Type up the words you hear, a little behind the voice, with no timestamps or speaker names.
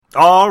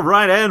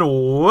Alright, and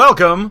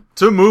welcome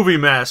to Movie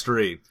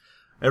Mastery.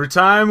 Every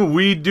time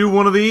we do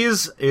one of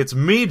these, it's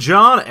me,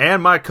 John,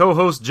 and my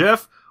co-host,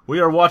 Jeff. We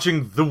are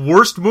watching the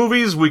worst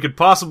movies we could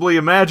possibly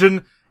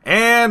imagine,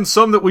 and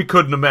some that we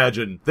couldn't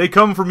imagine. They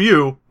come from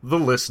you, the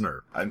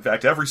listener. In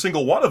fact, every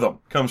single one of them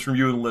comes from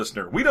you, the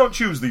listener. We don't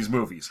choose these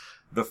movies.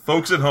 The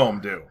folks at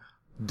home do.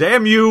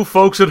 Damn you,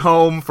 folks at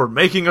home, for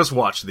making us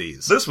watch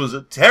these. This was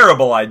a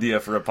terrible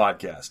idea for a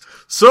podcast.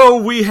 So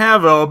we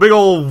have a big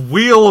old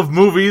wheel of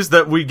movies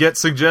that we get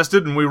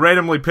suggested, and we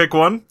randomly pick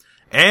one.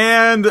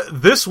 And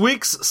this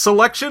week's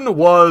selection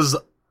was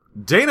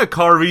Dana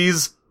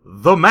Carvey's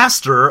The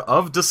Master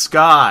of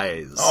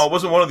Disguise. Oh, it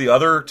wasn't one of the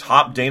other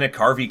top Dana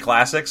Carvey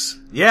classics?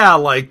 Yeah,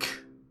 like...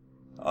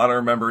 I don't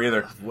remember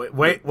either.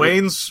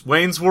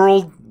 Wayne's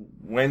World?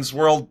 Wayne's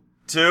World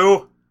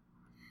 2?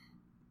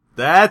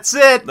 That's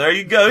it! There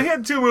you go. He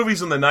had two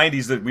movies in the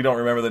 90s that we don't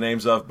remember the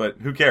names of, but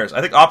who cares? I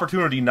think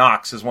Opportunity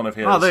Knocks is one of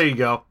his. Oh, there you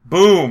go.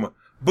 Boom!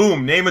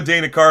 Boom! Name a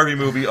Dana Carvey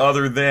movie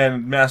other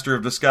than Master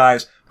of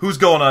Disguise. Who's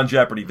going on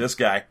Jeopardy? This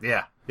guy.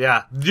 Yeah.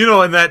 You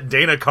know, in that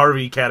Dana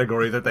Carvey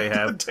category that they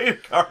have. Dana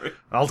Carvey.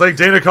 I'll take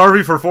Dana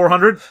Carvey for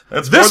 400.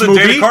 That's this more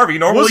than movie Dana Carvey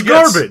normally was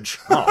gets. Garbage.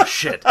 Oh,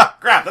 shit.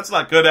 Crap, that's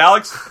not good,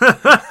 Alex.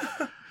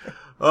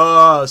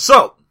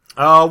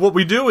 What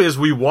we do is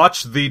we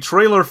watch the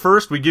trailer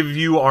first, we give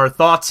you our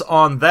thoughts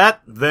on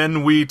that,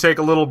 then we take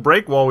a little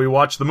break while we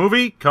watch the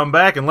movie, come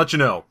back and let you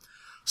know.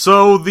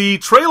 So, the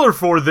trailer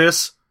for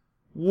this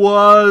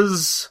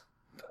was...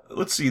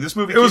 Let's see, this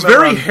movie It was came out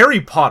very around...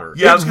 Harry Potter.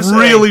 Yeah, I was gonna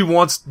really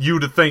wants you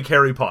to think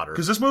Harry Potter.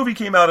 Because this movie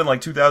came out in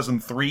like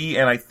 2003,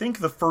 and I think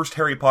the first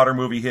Harry Potter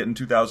movie hit in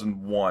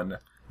 2001.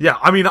 Yeah,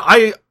 I mean,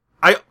 I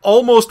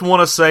almost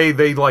want to say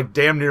they, like,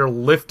 damn near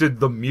lifted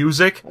the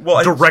music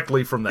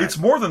directly from that. It's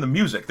more than the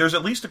music. There's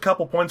at least a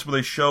couple points where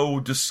they show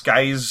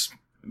disguise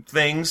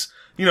things,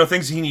 you know,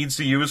 things he needs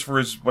to use for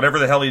his, whatever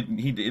the hell it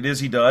is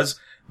he does,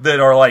 that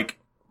are, like,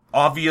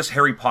 obvious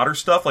Harry Potter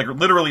stuff. Like,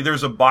 literally,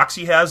 there's a box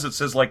he has that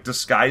says, like,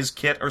 disguise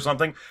kit or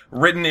something,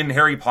 written in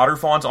Harry Potter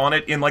font on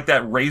it, in, like,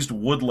 that raised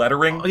wood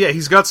lettering. Oh, yeah,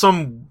 he's got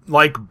some,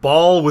 like,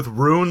 ball with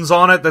runes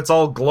on it that's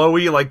all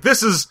glowy. Like,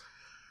 this is...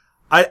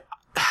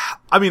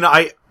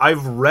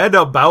 I've read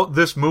about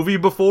this movie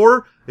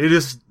before. It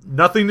is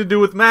nothing to do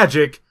with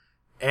magic,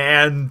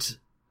 and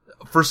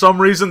for some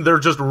reason they're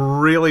just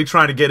really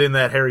trying to get in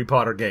that Harry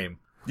Potter game.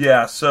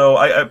 Yeah, so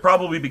I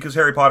probably because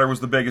Harry Potter was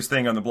the biggest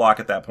thing on the block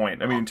at that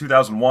point. I mean, in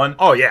 2001.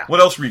 Oh, yeah. What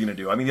else were you going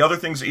to do? I mean, the other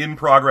things in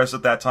progress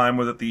at that time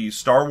were that the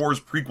Star Wars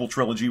prequel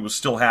trilogy was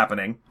still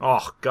happening.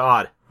 Oh,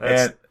 God.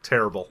 That's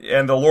terrible.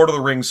 And the Lord of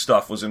the Rings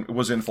stuff was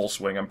in full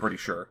swing, I'm pretty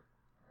sure.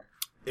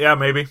 Yeah,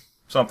 maybe.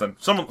 Something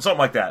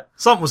like that.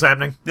 Something was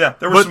happening. Yeah,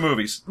 there were some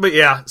movies. But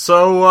yeah,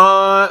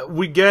 so,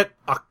 we get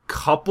a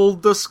couple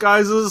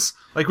disguises.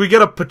 Like, we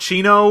get a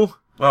Pacino,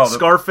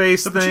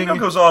 Scarface thing. The Pacino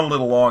goes on a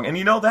little long. And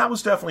you know, that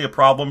was definitely a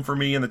problem for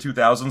me in the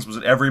 2000s, was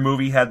that every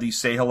movie had the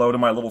say hello to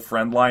my little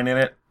friend line in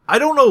it. I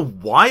don't know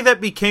why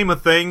that became a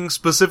thing,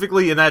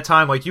 specifically in that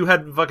time. Like, you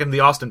had fucking the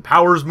Austin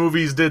Powers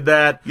movies did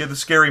that. Yeah, the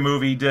Scary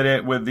Movie did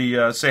it with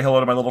the, say hello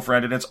to my little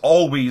friend, and it's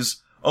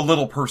always a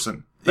little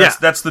person.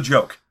 That's the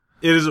joke.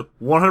 It is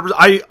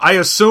 100%. I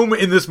assume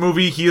in this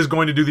movie he is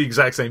going to do the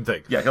exact same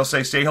thing. Yeah, he'll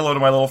say hello to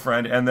my little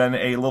friend, and then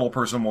a little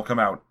person will come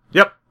out.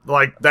 Yep.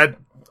 Like, that,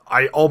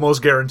 I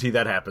almost guarantee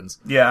that happens.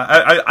 Yeah,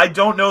 I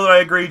don't know that I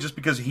agree, just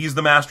because he's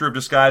the master of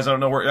disguise. I don't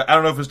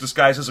know if his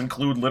disguises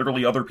include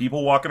literally other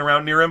people walking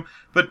around near him,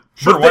 but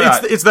sure, why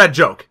not? It's that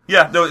joke.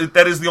 Yeah, no,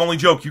 that is the only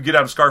joke you get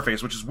out of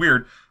Scarface, which is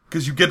weird,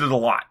 because you get it a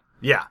lot.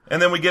 Yeah.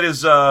 And then we get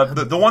his,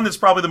 the one that's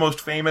probably the most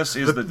famous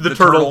is the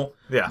turtle.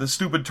 Yeah. The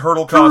stupid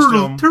turtle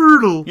costume.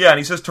 Turtle. Yeah, and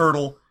he says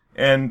turtle,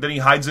 and then he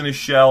hides in his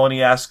shell, and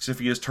he asks if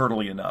he is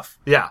turtly enough.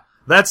 Yeah.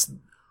 That's,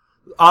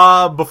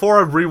 before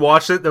I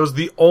rewatched it, that was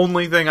the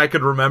only thing I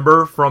could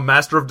remember from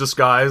Master of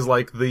Disguise,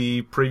 like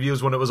the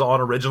previews when it was on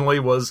originally,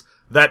 was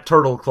that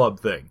Turtle Club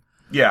thing.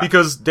 Yeah.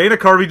 Because Dana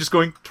Carvey just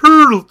going,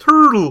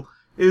 turtle,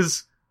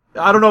 is...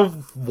 I don't know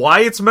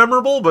why it's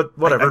memorable, but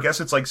whatever. I guess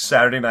it's like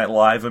Saturday Night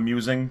Live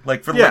amusing.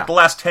 Like, for like the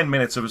last 10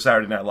 minutes of a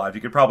Saturday Night Live,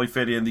 you could probably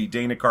fit in the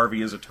Dana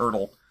Carvey as a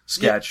turtle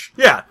sketch.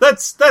 Yeah,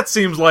 that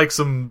seems like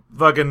some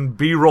fucking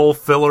B-roll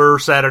filler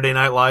Saturday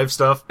Night Live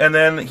stuff. And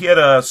then he had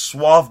a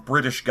suave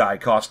British guy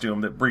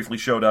costume that briefly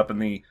showed up in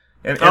the...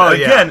 And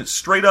again,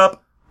 straight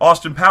up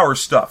Austin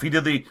Powers stuff. He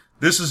did the,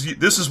 this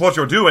is what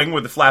you're doing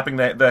with the flapping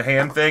the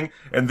hand thing,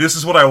 and this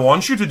is what I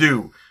want you to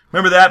do.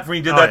 Remember that when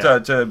he did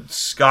to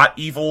Scott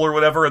Evil or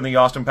whatever in the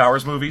Austin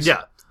Powers movies?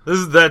 Yeah.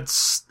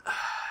 That's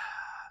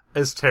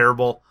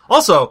terrible.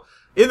 Also,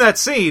 in that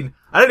scene,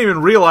 I didn't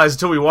even realize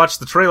until we watched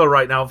the trailer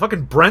right now,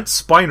 fucking Brent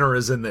Spiner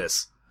is in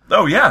this.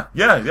 Oh, yeah.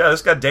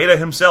 This got Data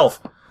himself.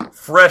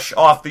 Fresh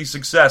off the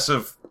success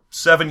of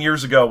 7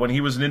 years ago when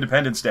he was in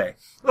Independence Day.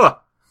 Ugh.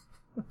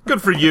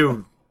 Good for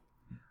you.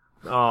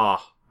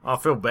 Oh, I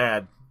feel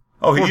bad.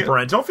 Oh,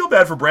 Brent. Don't feel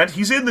bad for Brent.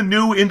 He's in the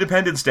new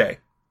Independence Day.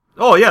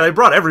 Oh, yeah, they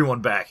brought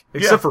everyone back.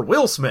 Except for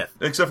Will Smith.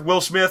 Except for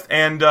Will Smith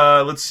and,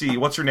 let's see,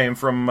 what's her name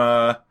from,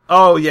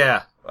 oh,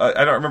 yeah.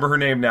 I don't remember her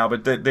name now,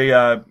 but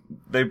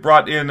they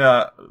brought in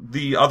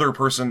the other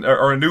person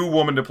or a new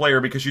woman to play her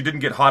because she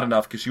didn't get hot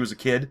enough because she was a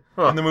kid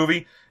in the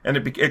movie, and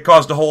it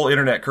caused a whole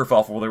internet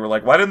kerfuffle. They were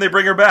like, "Why didn't they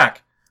bring her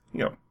back?"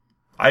 You know,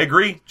 I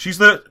agree.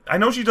 I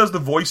know she does the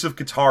voice of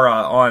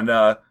Katara on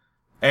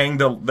Aang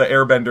the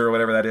Airbender or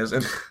whatever that is,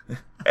 and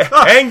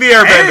Aang the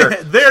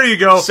Airbender. There you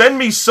go. Send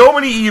me so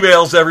many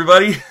emails,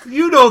 everybody.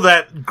 You know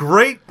that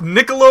great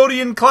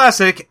Nickelodeon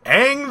classic,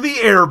 Aang the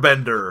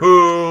Airbender.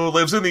 Who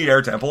lives in the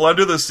air temple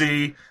under the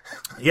sea.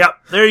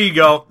 Yep, there you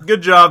go.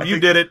 Good job, you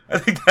did it. I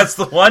think that's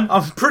the one.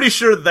 I'm pretty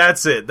sure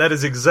that's it. That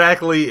is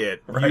exactly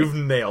it. Right. You've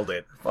nailed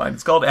it. Fine,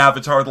 it's called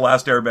Avatar: The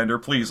Last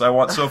Airbender. Please, I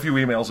want so few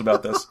emails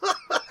about this.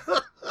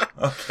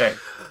 Okay.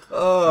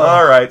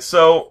 Alright,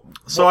 so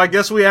I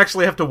guess we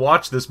actually have to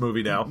watch this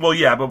movie now. well,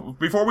 yeah, but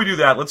before we do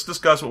that, let's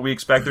discuss what we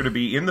expect there to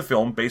be in the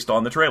film based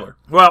on the trailer.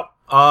 Well,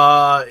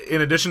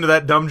 in addition to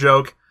that dumb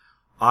joke,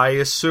 I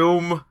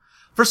assume...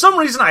 For some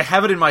reason, I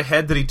have it in my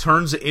head that he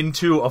turns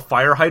into a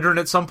fire hydrant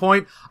at some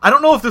point. I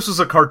don't know if this was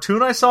a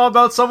cartoon I saw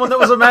about someone that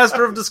was a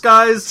master of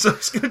disguise. So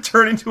it's gonna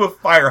turn into a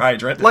fire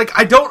hydrant. Like,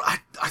 I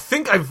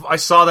think I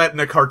saw that in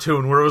a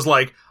cartoon where it was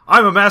like,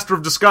 I'm a master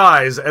of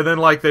disguise, and then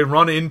like they're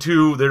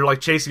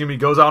like chasing him, he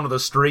goes out onto the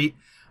street,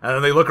 and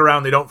then they look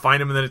around, they don't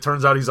find him, and then it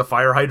turns out he's a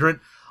fire hydrant.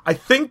 I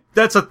think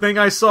that's a thing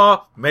I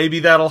saw. Maybe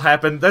that'll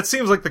happen. That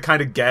seems like the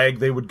kind of gag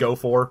they would go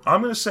for.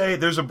 I'm gonna say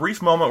there's a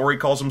brief moment where he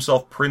calls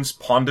himself Prince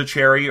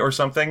Pondicherry or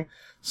something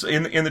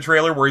in the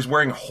trailer where he's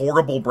wearing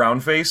horrible brown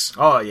face.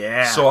 Oh,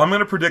 yeah. So I'm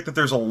gonna predict that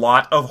there's a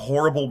lot of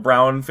horrible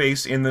brown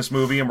face in this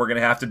movie, and we're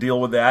gonna have to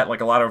deal with that. Like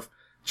a lot of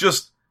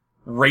just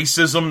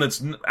racism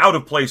that's out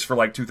of place for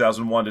like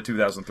 2001 to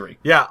 2003.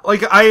 Yeah,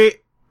 like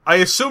I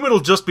assume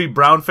it'll just be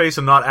brown face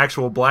and not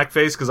actual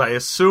blackface, because I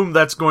assume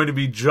that's going to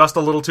be just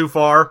a little too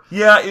far.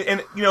 Yeah,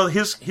 and you know,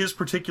 his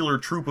particular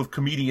troupe of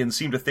comedians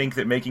seem to think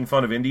that making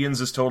fun of Indians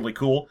is totally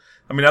cool.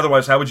 I mean,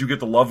 otherwise, how would you get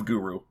the Love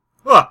Guru?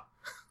 Ah.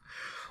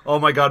 Oh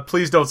my god,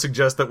 please don't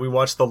suggest that we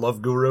watch The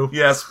Love Guru.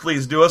 Yes,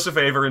 please do us a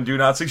favor and do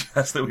not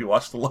suggest that we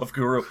watch The Love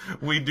Guru.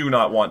 We do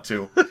not want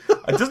to.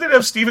 Doesn't it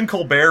have Stephen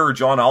Colbert or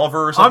John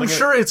Oliver or something? I'm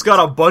sure it's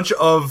got a bunch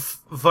of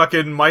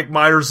fucking Mike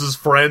Myers'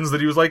 friends that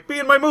he was like, be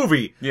in my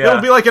movie. Yeah.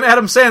 It'll be like an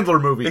Adam Sandler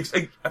movie.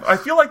 I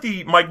feel like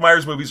the Mike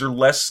Myers movies are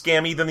less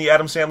scammy than the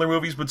Adam Sandler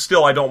movies, but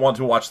still I don't want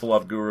to watch The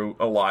Love Guru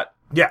a lot.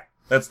 Yeah.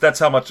 That's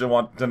how much I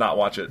want to not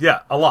watch it. Yeah,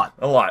 a lot.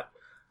 A lot.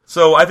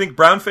 So I think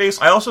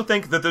brownface. I also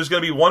think that there's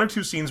going to be one or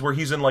two scenes where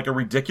he's in like a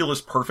ridiculous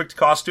perfect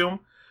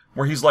costume,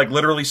 where he's like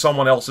literally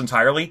someone else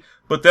entirely.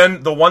 But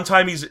then the one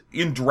time he's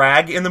in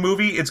drag in the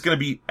movie, it's going to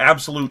be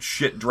absolute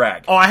shit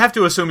drag. Oh, I have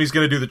to assume he's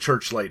going to do the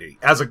church lady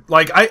as a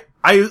like. I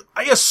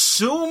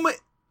assume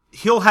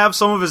he'll have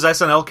some of his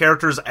SNL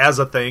characters as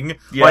a thing.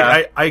 Yeah.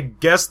 Like I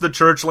guess the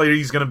church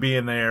lady's going to be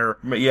in there.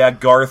 Yeah,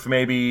 Garth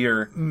maybe,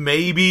 or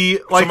maybe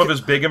like some of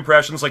his big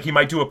impressions. Like he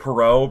might do a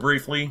Perot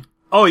briefly.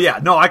 Oh yeah,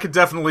 no, I could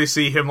definitely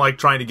see him like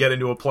trying to get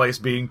into a place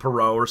being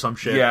Perot or some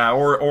shit. Yeah,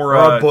 or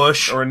a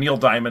Bush or a Neil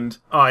Diamond.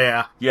 Oh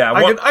yeah, yeah.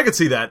 I could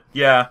see that.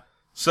 Yeah.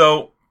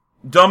 So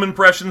dumb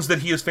impressions that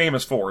he is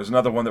famous for is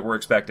another one that we're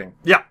expecting.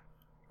 Yeah.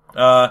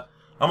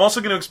 I'm also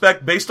going to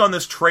expect, based on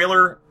this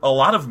trailer, a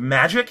lot of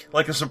magic,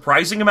 like a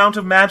surprising amount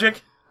of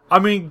magic. I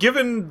mean,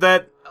 given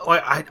that,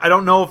 like, I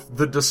don't know if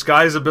the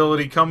disguise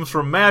ability comes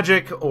from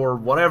magic or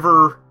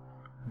whatever,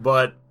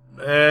 but.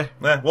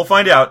 We'll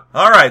find out.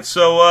 Alright,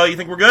 so, you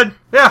think we're good?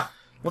 Yeah.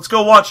 Let's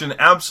go watch an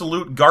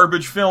absolute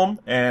garbage film,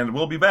 and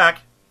we'll be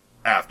back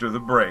after the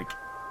break.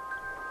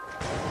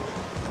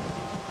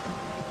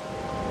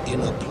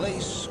 In a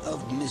place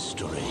of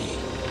mystery,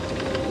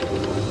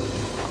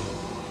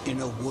 in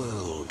a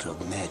world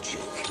of magic,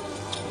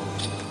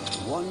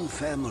 one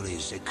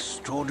family's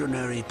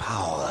extraordinary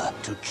power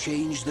to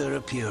change their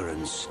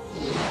appearance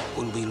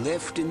will be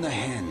left in the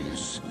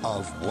hands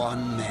of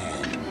one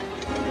man.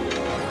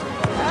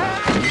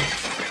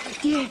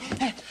 Yeah.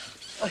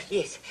 Oh,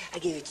 yes, I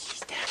give it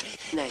cheese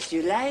now. Nice,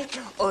 you like?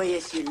 Oh,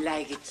 yes, you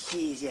like it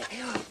cheese, yeah.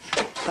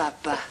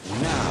 Papa.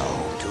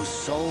 Now, to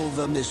solve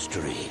the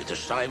mystery, It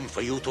is time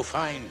for you to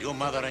find your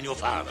mother and your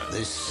father.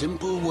 this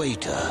simple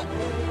waiter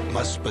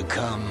must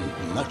become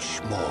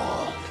much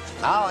more.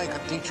 Now I can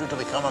teach you to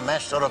become a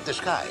master of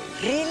disguise.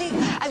 Really?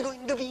 I'm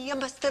going to be a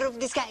master of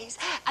disguise.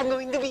 I'm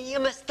going to be a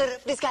master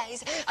of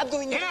disguise. I'm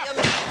going to be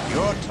a...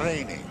 Your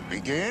training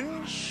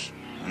begins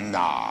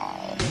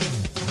now.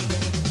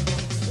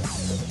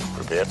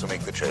 Prepare to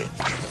make the change.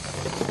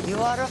 You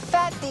are a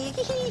fatty.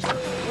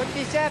 What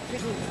is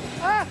happening?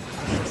 Ah!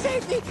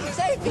 Save me!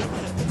 Save me!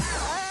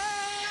 Ah!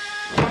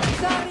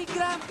 Sorry,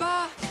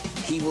 Grandpa!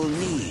 He will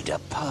need a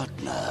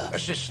partner.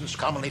 Assistants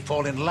commonly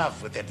fall in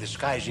love with their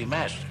disguising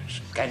masters.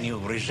 Can you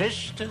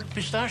resist,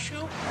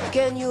 Pistachio?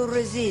 Can you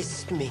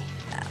resist me?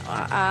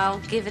 I'll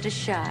give it a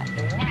shot.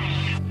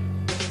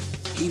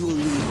 He will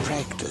need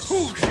practice.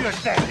 Who's your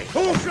daddy?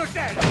 Who's your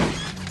daddy?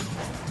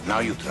 Now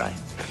you try.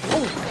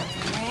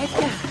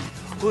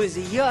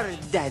 Who's your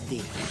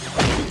daddy?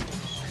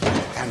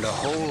 And a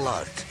whole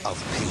lot of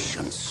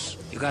patience.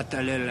 You got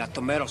a little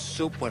tomato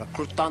soup with a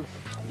crouton?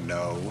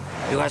 No.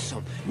 You got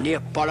some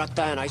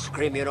Neapolitan ice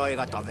cream, you know, you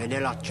got the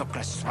vanilla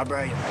chocolate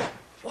strawberry.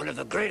 One of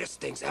the greatest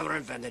things ever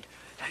invented.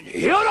 And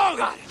you don't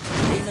got it.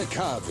 Dana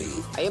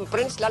Carvey. I am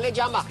Prince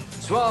Lalejama.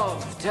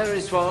 Suave,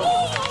 Terry Suave.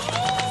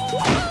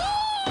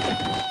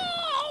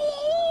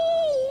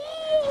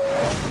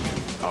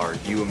 Are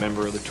you a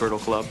member of the Turtle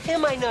Club?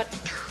 Am I not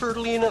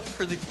turtly enough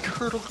for the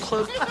Turtle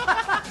Club?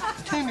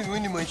 Time to go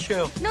into my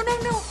shell. No,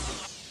 no, no.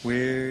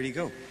 Where'd he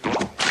go?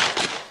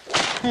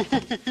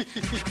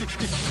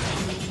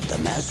 The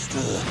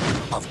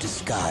master of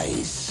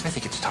disguise. I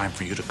think it's time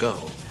for you to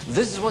go.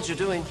 This is what you're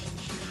doing.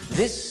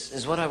 This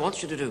is what I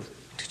want you to do.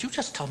 Did you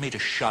just tell me to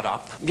shut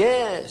up?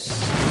 Yes.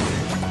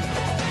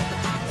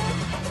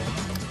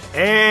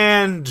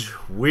 And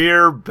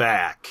we're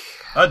back.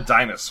 A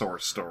dinosaur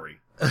story.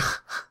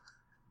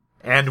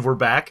 And we're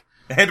back.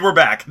 And we're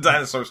back.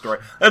 Dinosaur Story.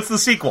 That's the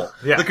sequel.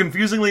 Yeah. The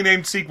confusingly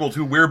named sequel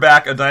to We're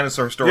Back, A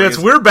Dinosaur Story. Yeah, it's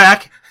We're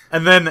Back,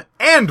 and then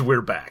And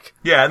We're Back.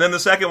 Yeah, and then the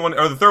second one,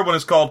 or the third one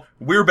is called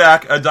We're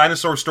Back, A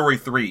Dinosaur Story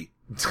 3.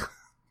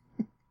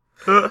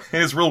 And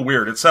it's real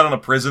weird. It's set on a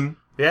prison.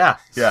 Yeah.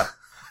 Yeah.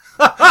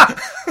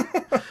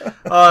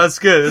 Oh, that's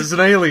good. It's an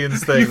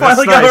aliens thing. You That's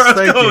finally got nice. where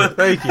I was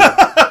Thank going.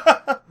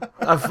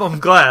 you. I'm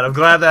glad. I'm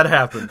glad that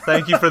happened.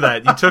 Thank you for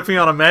that. You took me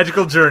on a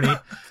magical journey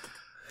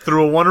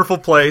through a wonderful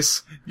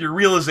place. Your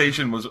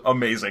realization was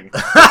amazing.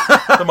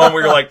 The moment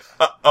where you're like,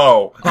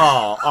 oh.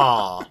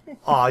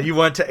 Aw, you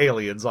went to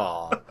aliens.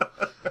 Aw.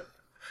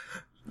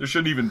 There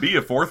shouldn't even be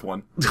a fourth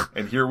one.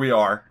 And here we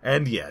are.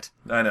 And yet.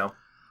 I know.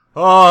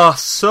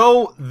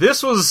 So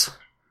this was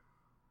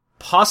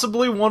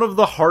possibly one of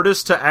the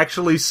hardest to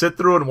actually sit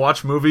through and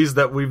watch movies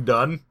that we've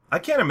done. I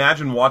can't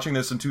imagine watching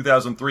this in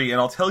 2003, and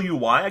I'll tell you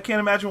why I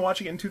can't imagine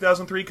watching it in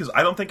 2003, because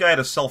I don't think I had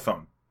a cell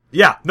phone.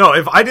 Yeah, no,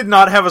 if I did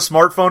not have a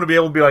smartphone to be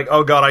able to be like,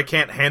 oh god, I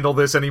can't handle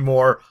this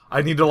anymore,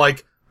 I need to,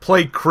 like,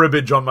 play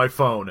cribbage on my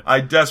phone.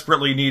 I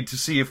desperately need to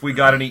see if we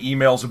got any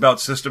emails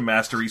about System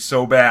Mastery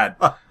so bad.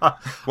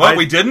 Well,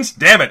 we didn't?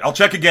 Damn it, I'll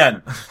check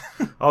again.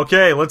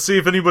 Okay, let's see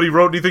if anybody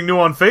wrote anything new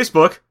on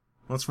Facebook.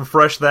 Let's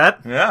refresh that.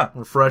 Yeah.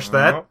 Refresh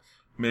that.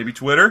 Maybe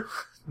Twitter.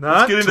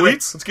 Nah,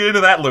 tweets. Let's get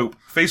into that loop.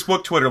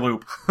 Facebook, Twitter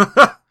loop.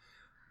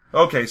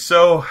 Okay,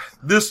 so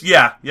this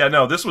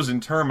was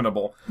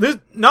interminable.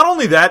 Not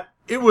only that,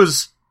 it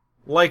was,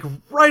 like,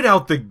 right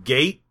out the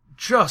gate,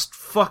 just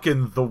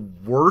fucking the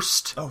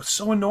worst. Oh, it's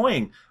so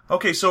annoying.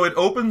 Okay, so it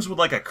opens with,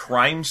 like, a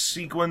crime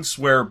sequence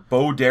where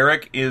Bo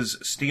Derek is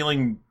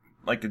stealing,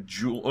 like, a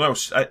jewel. No,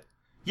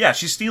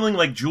 she's stealing,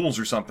 like, jewels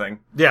or something.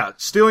 Yeah,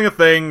 stealing a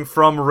thing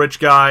from a rich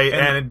guy,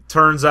 and it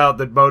turns out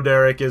that Bo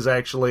Derek is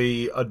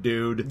actually a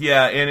dude.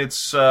 Yeah, and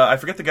it's, I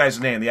forget the guy's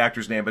name, the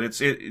actor's name, but it's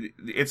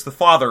the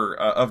father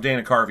of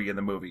Dana Carvey in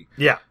the movie.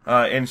 Yeah.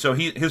 And so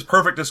his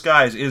perfect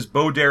disguise is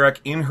Bo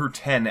Derek in her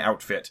 10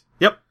 outfit.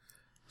 Yep.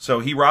 So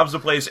he robs the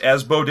place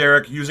as Bo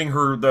Derek using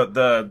her,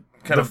 the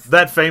kind of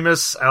that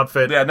famous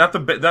outfit. Yeah, not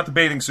the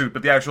bathing suit,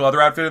 but the actual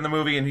other outfit in the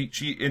movie, and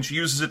she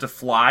uses it to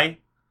fly.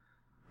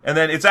 And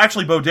then it's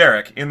actually Bo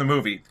Derek in the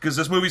movie, because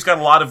this movie's got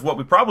a lot of what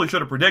we probably should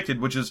have predicted,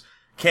 which is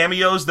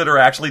cameos that are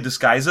actually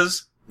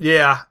disguises.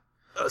 Yeah.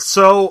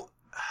 So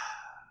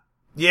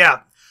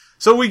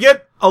we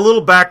get a little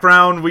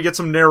background, we get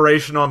some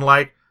narration on,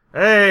 like,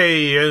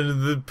 hey,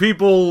 and the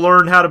people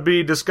learn how to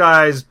be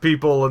disguised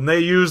people, and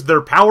they use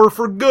their power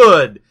for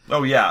good.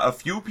 Oh yeah, a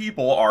few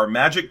people are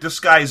magic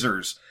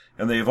disguisers,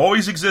 and they've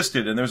always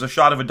existed, and there's a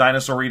shot of a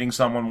dinosaur eating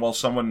someone while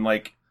someone,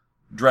 like,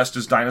 dressed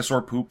as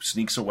dinosaur poop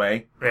sneaks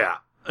away. Yeah.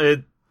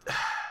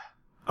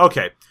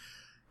 Okay.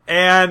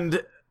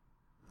 And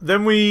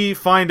then we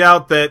find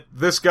out that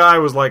this guy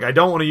was like, I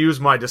don't want to use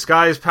my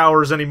disguise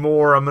powers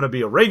anymore, I'm gonna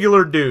be a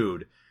regular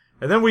dude.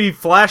 And then we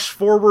flash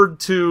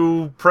forward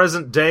to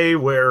present day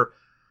where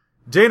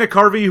Dana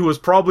Carvey, who was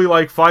probably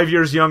like 5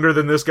 years younger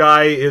than this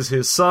guy, is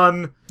his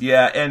son.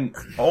 Yeah, and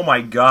oh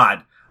my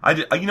god. I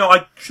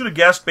should have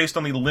guessed based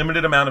on the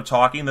limited amount of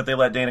talking that they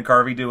let Dana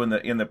Carvey do in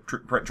the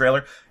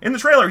trailer. In the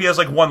trailer, he has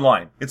like one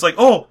line. It's like,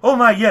 oh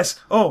my, yes,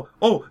 oh,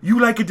 you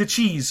like it the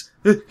cheese.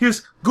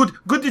 Here's good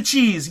the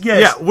cheese, yes.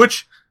 Yeah,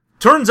 which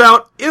turns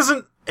out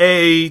isn't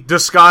a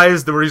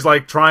disguise where he's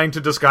like trying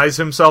to disguise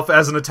himself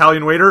as an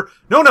Italian waiter.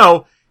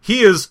 No, he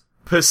is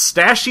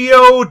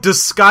Pistachio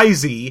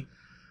Disguisey.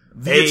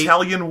 The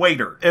Italian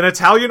waiter. An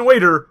Italian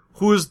waiter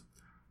who is,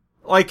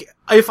 like,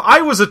 if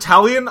I was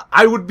Italian,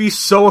 I would be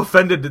so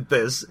offended at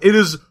this. It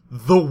is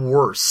the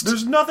worst.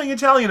 There's nothing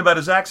Italian about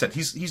his accent.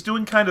 He's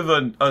doing kind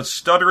of a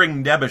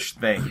stuttering nebbish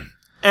thing.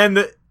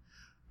 And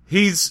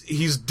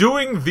he's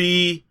doing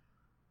the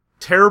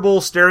terrible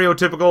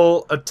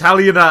stereotypical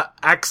Italian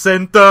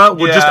accent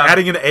with just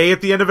adding an A at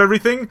the end of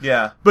everything.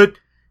 Yeah. But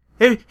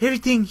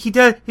everything he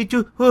do.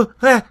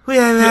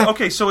 Yeah,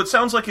 okay, so it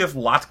sounds like if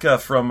Latka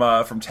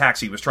from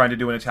Taxi was trying to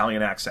do an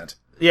Italian accent.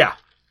 Yeah.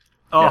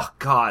 Oh, yeah.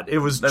 God. It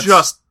was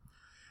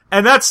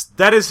and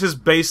that is his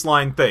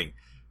baseline thing.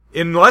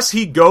 Unless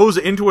he goes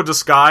into a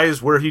disguise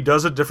where he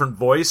does a different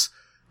voice,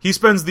 he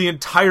spends the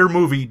entire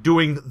movie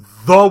doing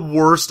the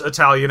worst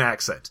Italian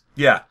accent.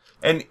 Yeah.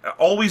 And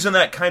always in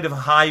that kind of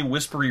high,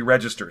 whispery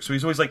register. So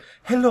he's always like,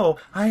 hello,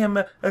 I am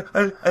a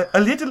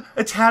little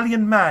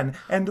Italian man,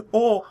 and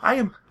I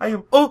am... I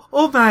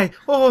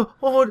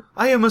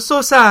am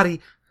so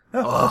sorry.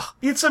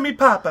 It's me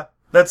papa.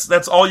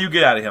 That's all you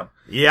get out of him.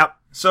 Yep.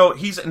 So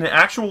he's an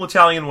actual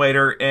Italian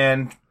waiter,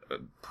 and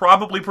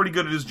probably pretty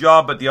good at his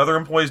job, but the other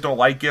employees don't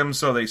like him,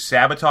 so they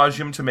sabotage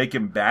him to make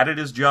him bad at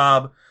his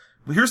job.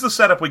 But here's the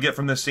setup we get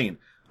from this scene.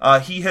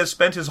 He has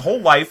spent his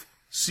whole life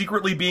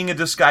secretly being a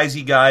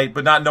disguisey guy,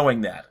 but not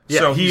knowing that. Yeah,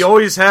 so he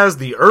always has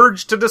the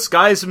urge to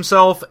disguise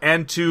himself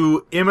and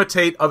to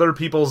imitate other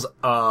people's,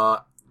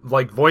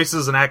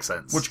 voices and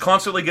accents. which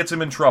constantly gets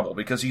him in trouble,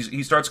 because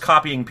he starts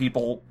copying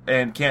people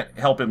and can't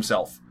help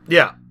himself.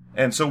 Yeah.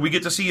 And so we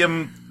get to see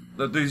him,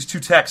 these two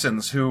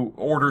Texans who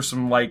order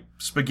some,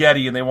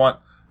 spaghetti, and they want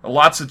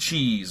lots of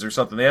cheese or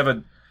something.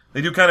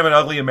 They do kind of an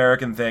ugly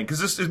American thing, because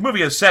this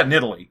movie is set in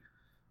Italy.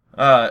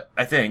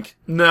 I think.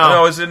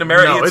 No, is it in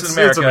America? No, it's in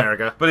America. It's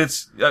America. But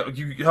it's,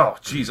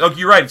 jeez. Oh,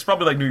 you're right. It's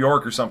probably like New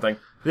York or something.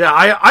 Yeah,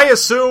 I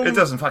assume... It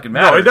doesn't fucking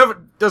matter. No,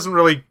 it doesn't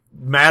really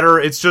matter.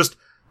 It's just,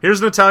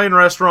 here's an Italian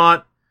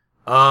restaurant,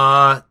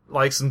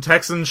 some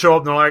Texans show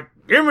up and they're like,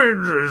 give me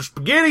the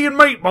spaghetti and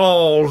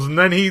meatballs, and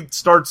then he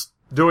starts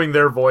doing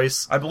their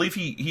voice. I believe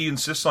he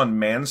insists on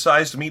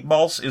man-sized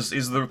meatballs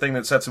is the thing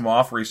that sets him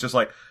off, where he's just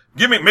like,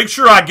 make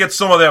sure I get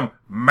some of them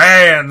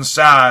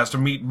man-sized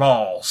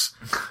meatballs.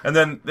 And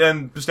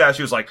then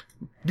Pistachio's like,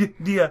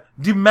 the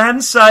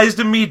man-sized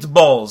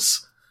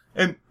meatballs.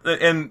 And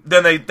then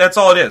that's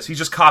all it is. He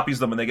just copies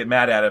them and they get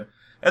mad at him.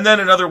 And then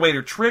another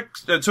waiter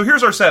tricks, so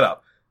here's our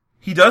setup.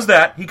 He does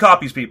that, he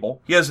copies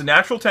people, he has a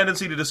natural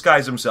tendency to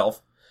disguise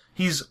himself,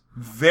 he's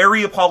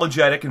very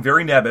apologetic and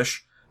very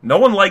nebbish, no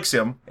one likes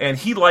him, and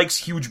he likes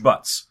huge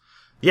butts.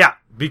 Yeah,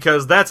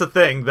 because that's a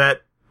thing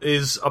that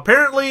is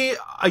apparently,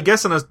 I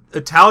guess, an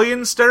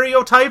Italian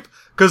stereotype,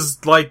 because,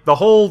 the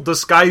whole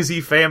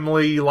disguisey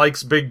family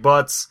likes big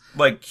butts.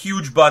 Like,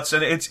 huge butts,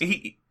 and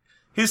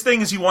his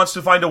thing is he wants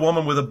to find a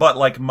woman with a butt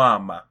like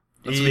Mama.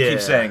 That's what he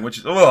keeps saying, which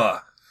is,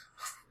 ugh.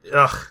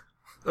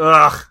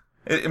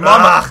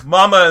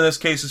 Mama in this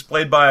case is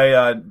played by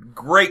a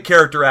great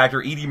character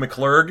actor, Edie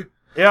McClurg.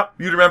 Yep.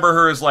 You'd remember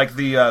her as,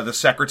 the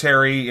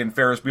secretary in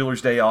Ferris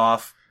Bueller's Day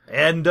Off.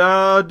 And,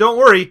 don't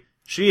worry.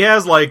 She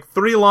has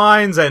 3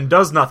 lines and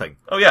does nothing.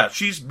 Oh yeah,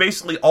 she's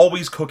basically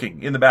always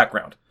cooking in the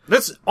background.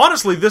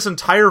 Honestly, this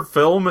entire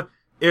film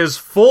is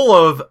full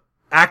of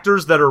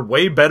actors that are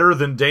way better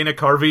than Dana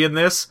Carvey in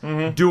this,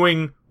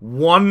 doing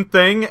one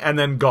thing and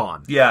then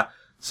gone. Yeah.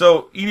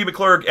 So, Edie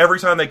McClurg, every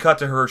time they cut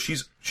to her, she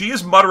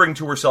is muttering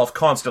to herself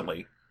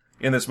constantly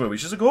in this movie.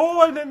 She's like,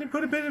 oh, and then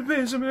put a bit of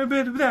this, and a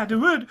bit of that,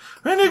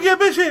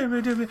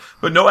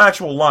 but no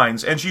actual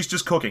lines, and she's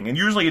just cooking, and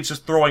usually it's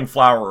just throwing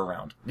flour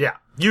around. Yeah,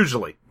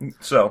 usually.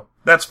 So,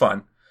 that's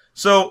fun.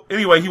 So,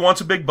 anyway, he wants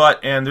a big butt,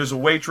 and there's a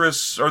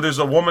waitress, or there's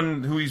a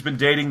woman who he's been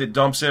dating that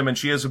dumps him, and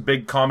she has a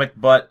big comic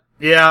butt.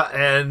 Yeah,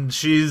 and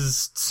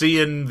she's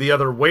seeing the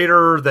other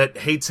waiter that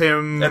hates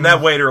him. And that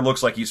waiter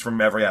looks like he's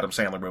from every Adam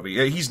Sandler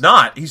movie. He's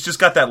not. He's just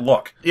got that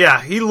look.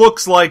 Yeah, he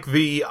looks like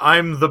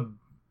I'm the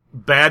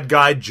bad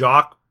guy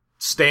jock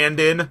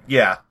stand-in.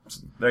 Yeah,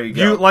 there you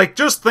go. You,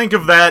 just think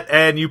of that,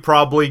 and you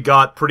probably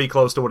got pretty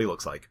close to what he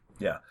looks like.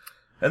 Yeah.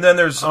 And then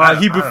there's...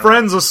 he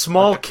befriends a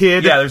small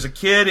kid. Yeah, there's a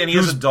kid, and he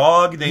has a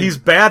dog. He's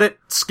bad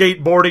at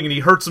skateboarding, and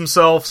he hurts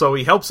himself, so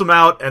he helps him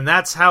out, and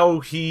that's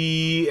how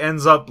he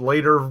ends up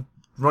later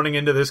running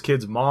into this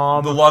kid's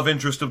mom. The love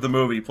interest of the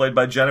movie, played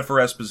by Jennifer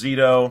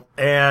Esposito.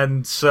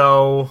 And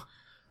so...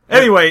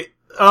 Anyway,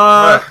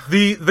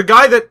 the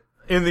guy that,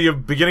 in the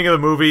beginning of the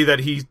movie, that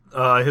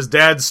his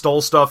dad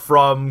stole stuff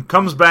from,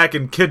 comes back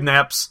and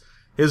kidnaps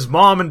his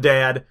mom and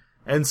dad,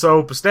 and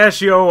so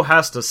Pistachio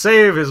has to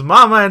save his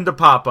mama and the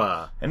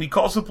papa. And he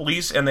calls the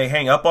police, and they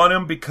hang up on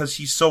him because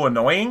he's so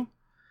annoying.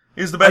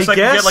 Is the best I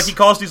can guess. get. He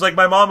calls, he's like,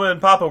 my mama and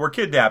papa were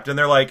kidnapped, and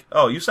they're like,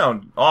 oh, you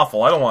sound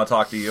awful, I don't want to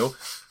talk to you.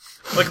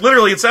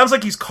 Literally, it sounds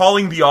like he's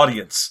calling the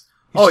audience.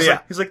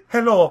 He's like,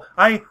 hello,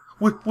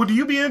 would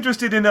you be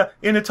interested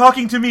in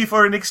talking to me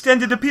for an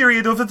extended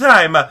period of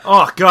time?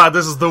 Oh god,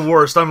 this is the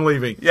worst, I'm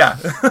leaving. Yeah,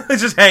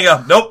 just hang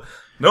up.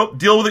 Nope,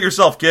 deal with it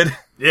yourself, kid.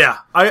 Yeah,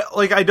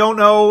 I don't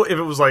know if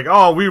it was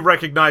oh, we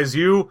recognize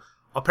you.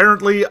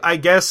 Apparently, I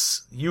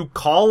guess you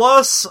call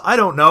us? I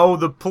don't know.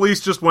 The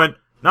police just went,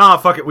 nah,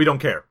 fuck it, we don't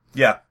care.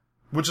 Yeah,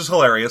 which is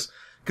hilarious.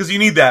 Because you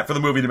need that for the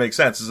movie to make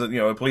sense, is that,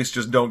 the police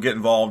just don't get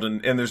involved,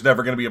 and there's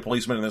never going to be a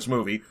policeman in this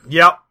movie.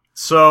 Yep.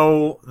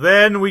 So,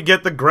 then we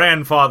get the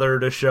grandfather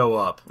to show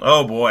up.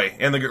 Oh boy.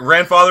 And the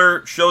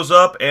grandfather shows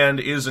up and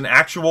is an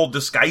actual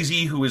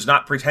disguisee who is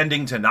not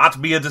pretending to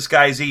not be a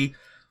disguisee.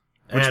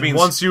 Which and means...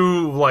 once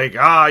you,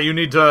 you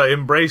need to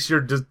embrace your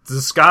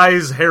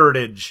disguise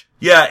heritage.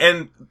 Yeah,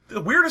 and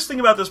the weirdest thing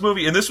about this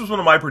movie, and this was one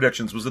of my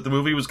predictions, was that the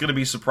movie was going to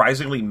be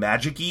surprisingly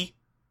magic-y.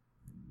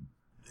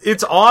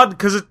 It's odd,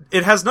 because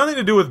it has nothing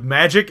to do with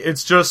magic,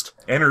 it's just...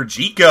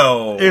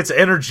 Energico! It's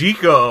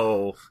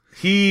Energico.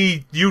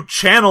 You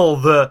channel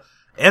the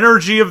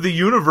energy of the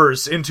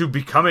universe into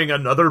becoming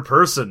another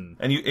person.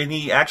 And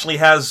he actually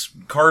has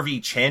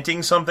Carvey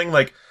chanting something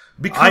like,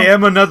 I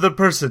am another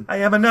person. I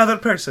am another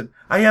person.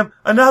 I am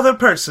another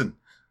person.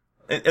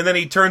 And then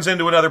he turns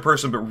into another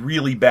person, but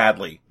really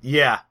badly.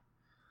 Yeah.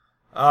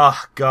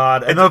 Oh,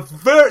 God. And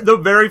the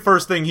very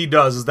first thing he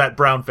does is that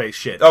brown face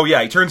shit. Oh,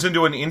 yeah, he turns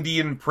into an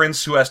Indian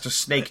prince who has to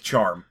snake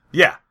charm.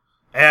 Yeah.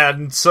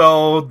 And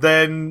so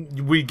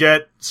then we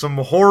get some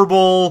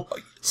horrible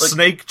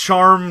snake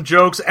charm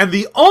jokes, and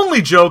the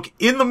only joke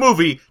in the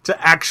movie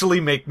to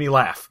actually make me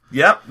laugh.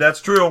 Yep,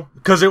 that's true.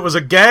 Because it was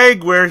a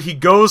gag where he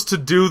goes to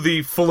do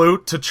the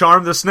flute to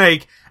charm the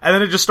snake, and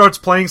then it just starts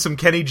playing some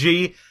Kenny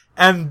G,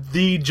 and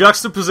the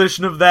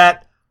juxtaposition of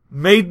that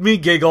made me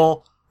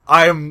giggle.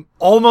 I am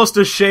almost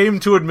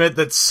ashamed to admit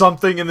that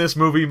something in this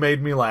movie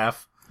made me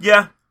laugh.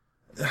 Yeah.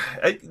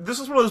 This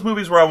is one of those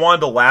movies where I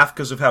wanted to laugh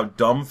because of how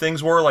dumb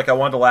things were. Like, I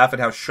wanted to laugh at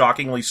how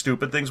shockingly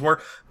stupid things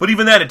were. But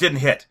even then, it didn't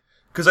hit.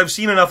 Because I've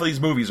seen enough of these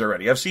movies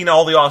already. I've seen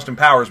all the Austin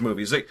Powers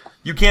movies.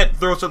 You can't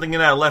throw something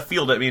in out of left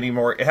field at me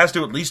anymore. It has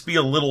to at least be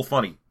a little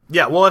funny.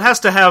 Yeah, well, it has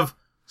to have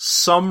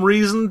some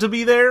reason to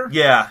be there.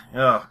 Yeah.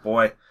 Oh,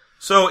 boy.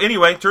 So,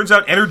 anyway, turns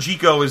out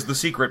Energico is the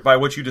secret by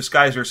which you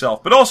disguise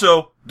yourself. But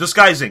also,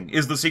 disguising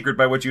is the secret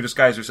by which you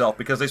disguise yourself.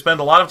 Because they spend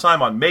a lot of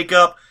time on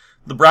makeup.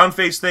 The brown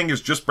face thing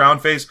is just brown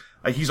face.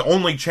 He's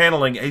only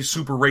channeling a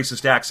super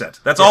racist accent.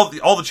 That's all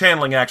the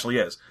channeling actually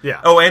is. Yeah.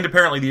 Oh, and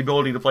apparently the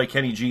ability to play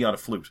Kenny G on a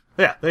flute.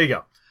 Yeah, there you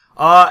go.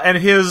 And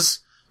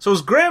his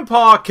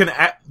grandpa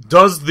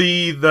does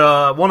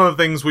the one of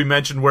the things we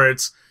mentioned where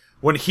it's,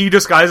 when he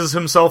disguises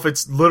himself,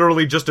 it's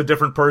literally just a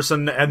different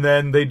person, and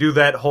then they do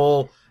that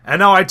whole, and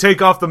now I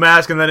take off the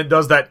mask, and then it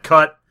does that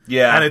cut.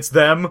 Yeah. And it's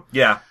them.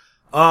 Yeah.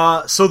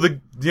 So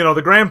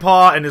the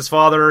grandpa and his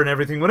father and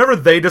everything, whenever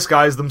they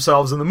disguise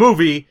themselves in the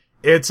movie,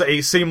 it's a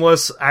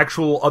seamless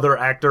actual other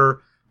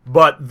actor,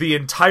 but the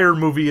entire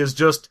movie is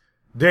just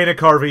Dana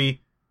Carvey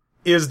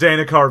is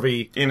Dana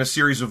Carvey. In a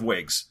series of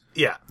wigs.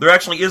 Yeah. There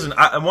actually isn't.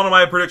 One of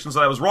my predictions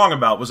that I was wrong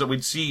about was that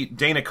we'd see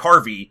Dana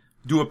Carvey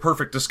do a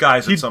perfect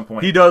disguise at some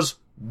point. He does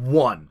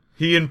one.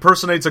 He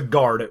impersonates a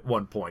guard at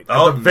one point. At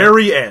the no.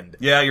 very end.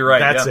 Yeah, you're right.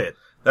 That's yeah. it.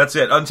 That's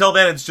it. Until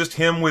then, it's just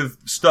him with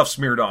stuff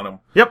smeared on him.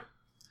 Yep.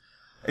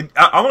 And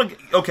I want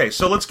to. Okay,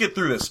 so let's get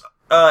through this.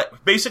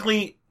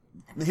 Basically,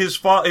 his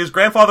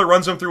grandfather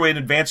runs him through an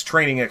advanced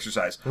training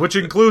exercise, which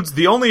includes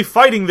the only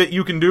fighting that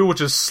you can do, which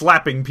is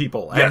slapping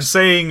people and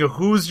saying,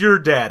 "Who's your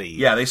daddy?"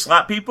 Yeah, they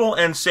slap people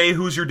and say,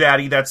 "Who's your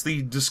daddy?" That's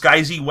the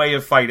disguisey way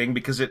of fighting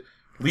because it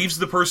leaves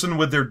the person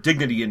with their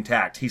dignity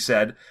intact. He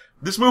said.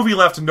 This movie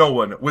left no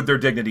one with their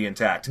dignity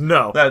intact.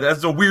 No.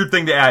 That's a weird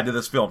thing to add to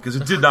this film because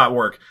it did not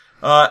work.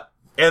 And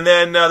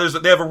then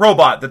they have a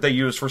robot that they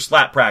use for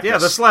slap practice. Yeah,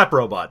 the slap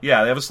robot.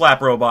 Yeah, they have a slap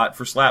robot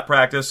for slap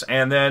practice.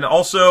 And then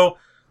also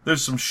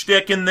there's some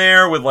shtick in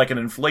there with like an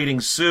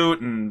inflating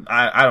suit and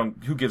I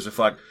don't, who gives a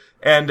fuck.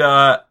 And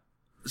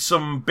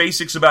some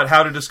basics about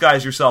how to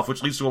disguise yourself,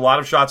 which leads to a lot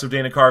of shots of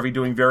Dana Carvey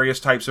doing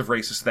various types of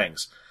racist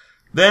things.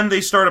 Then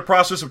they start a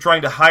process of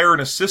trying to hire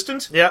an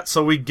assistant. Yeah,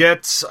 so we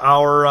get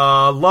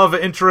our love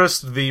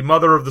interest, the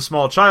mother of the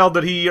small child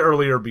that he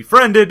earlier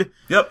befriended.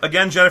 Yep,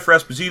 again, Jennifer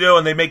Esposito,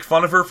 and they make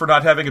fun of her for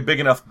not having a big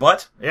enough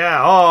butt.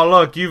 Yeah, oh,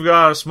 look, you've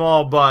got a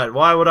small butt.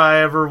 Why would I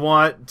ever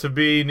want to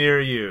be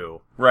near you?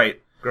 Right.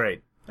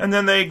 Great. And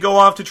then they go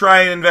off to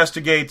try and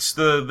investigate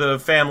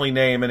the family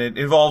name, and it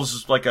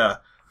involves, like,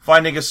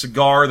 finding a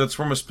cigar that's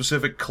from a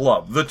specific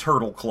club, the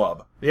Turtle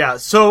Club. Yeah,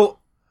 so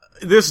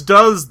this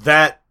does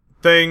that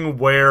thing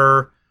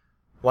where,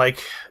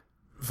 like,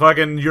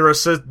 fucking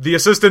the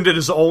assistant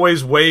is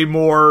always way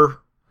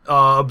more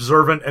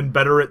observant and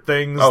better at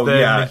things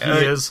than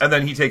he is. And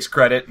then he takes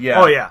credit, yeah.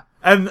 Oh, yeah.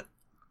 And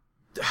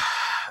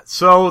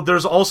so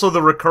there's also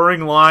the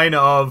recurring line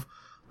of,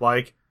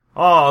 like,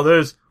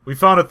 we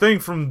found a thing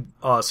from,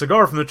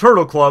 cigar from the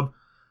Turtle Club,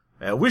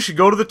 and we should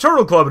go to the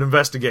Turtle Club and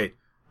investigate.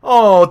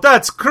 Oh,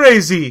 that's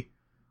crazy.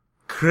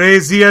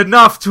 Crazy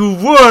enough to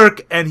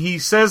work, and he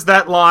says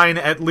that line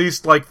at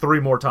least like 3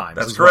 more times.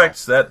 That's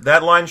correct. Well.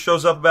 That line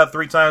shows up about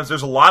 3 times.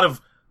 There's a lot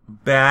of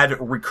bad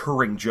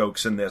recurring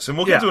jokes in this, and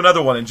we'll get to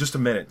another one in just a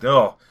minute.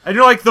 Oh, and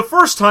you're like, the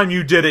first time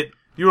you did it,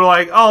 you were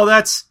like, oh,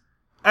 that's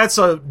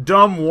a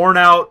dumb, worn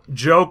out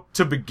joke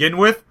to begin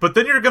with, but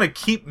then you're gonna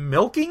keep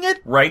milking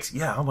it, right?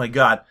 Yeah. Oh my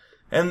god.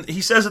 And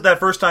he says it that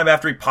first time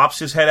after he pops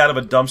his head out of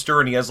a dumpster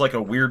and he has like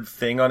a weird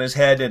thing on his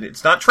head and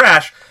it's not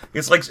trash.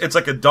 It's like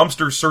a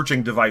dumpster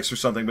searching device or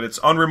something, but it's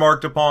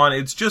unremarked upon.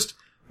 It's just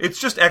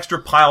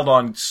extra piled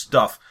on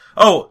stuff.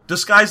 Oh,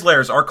 disguise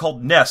layers are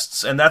called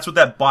nests, and that's what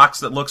that box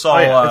that looks all...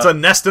 it's a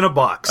nest in a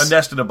box. A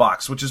nest in a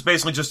box, which is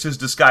basically just his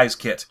disguise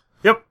kit.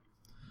 Yep.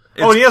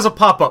 And he has a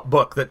pop-up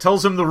book that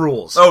tells him the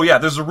rules. Oh, yeah,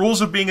 there's the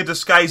rules of being a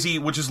disguisee,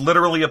 which is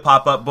literally a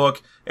pop-up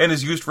book, and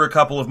is used for a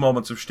couple of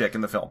moments of shtick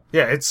in the film.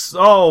 Yeah, it's,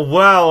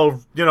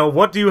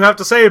 what do you have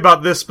to say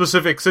about this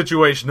specific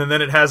situation? And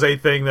then it has a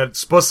thing that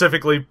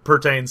specifically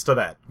pertains to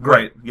that.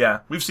 Great. Right, yeah.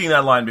 We've seen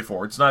that line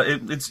before. It's not,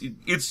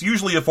 it's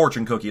usually a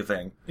fortune cookie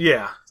thing.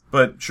 Yeah.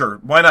 But sure,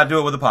 why not do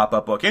it with a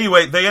pop-up book?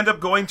 Anyway, they end up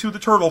going to the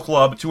Turtle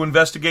Club to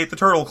investigate the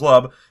Turtle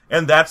Club,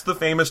 and that's the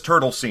famous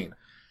turtle scene.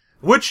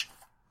 Which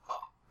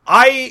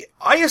I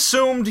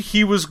assumed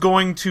he was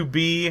going to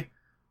be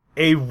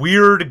a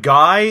weird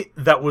guy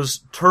that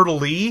was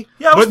turtle-y.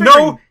 Yeah, I was but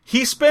figuring- no,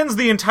 he spends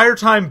the entire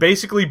time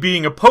basically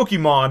being a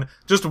Pokemon,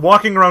 just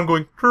walking around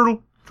going,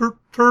 turtle,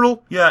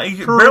 turtle. Yeah, he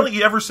turtle.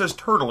 barely ever says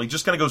turtle. He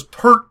just kind of goes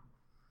turt,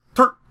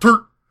 turt,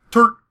 turt,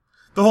 turt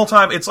the whole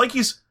time. It's like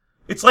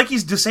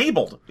he's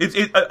disabled.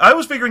 I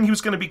was figuring he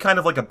was going to be kind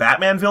of like a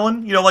Batman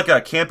villain, you know, like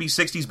a campy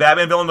 60s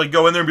Batman villain, like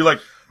go in there and be like,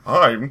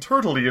 I'm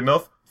turtley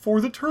enough for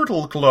the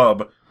Turtle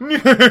Club.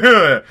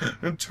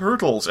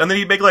 Turtles. And then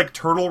he'd make like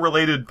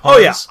turtle-related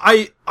puns. Oh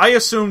yeah, I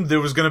assumed there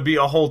was going to be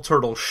a whole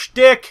turtle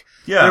shtick.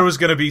 Yeah. There was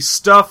going to be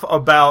stuff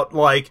about,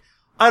 like,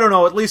 I don't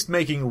know, at least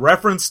making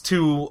reference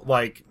to,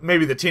 like,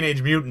 maybe the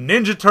Teenage Mutant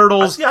Ninja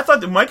Turtles. Yeah, I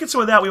thought we might get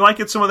some of that. We might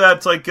get some of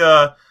that, like,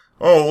 oh,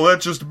 well, that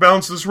just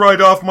bounces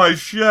right off my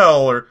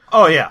shell, or,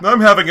 Oh yeah.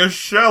 I'm having a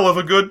shell of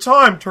a good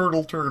time,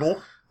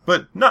 turtle.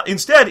 But not,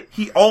 instead,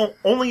 he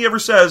only ever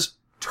says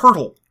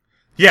turtle.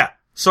 Yeah.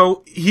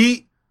 So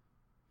he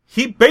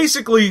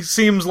basically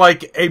seems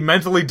like a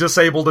mentally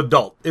disabled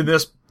adult in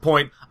this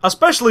point,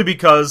 especially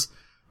because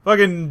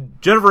fucking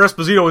Jennifer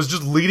Esposito is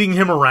just leading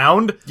him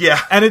around.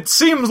 Yeah. And it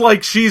seems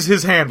like she's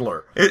his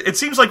handler. It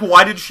seems like,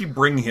 why did she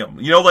bring him?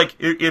 You know, like,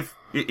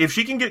 if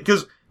she can get,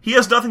 because he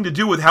has nothing to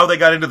do with how they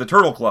got into the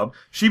Turtle Club.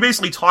 She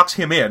basically talks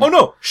him in. Oh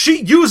no,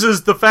 she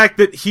uses the fact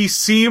that he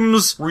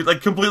seems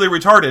Like, completely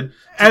retarded.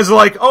 as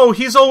like, oh,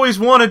 he's always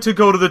wanted to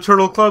go to the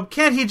Turtle Club.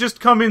 Can't he just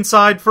come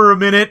inside for a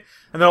minute?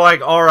 And they're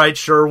like, alright,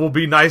 sure, we'll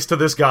be nice to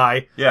this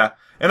guy. Yeah.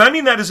 And I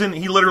mean that as in,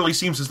 he literally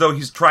seems as though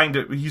he's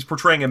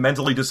portraying a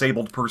mentally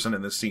disabled person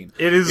in this scene.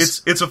 It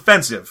is- It's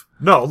offensive.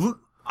 No,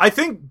 I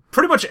think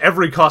pretty much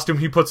every costume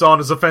he puts on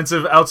is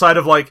offensive outside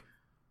of, like,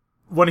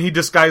 when he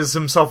disguises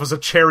himself as a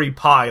cherry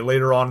pie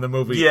later on in the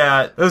movie.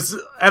 Yeah.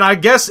 And I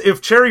guess if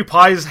cherry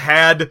pies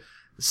had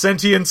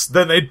sentience,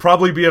 then they'd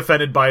probably be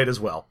offended by it as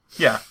well.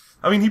 Yeah.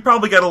 I mean, he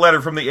probably got a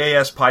letter from the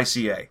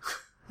ASPCA.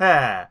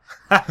 Ha.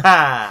 Ha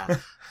ha.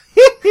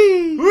 Hee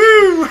hee.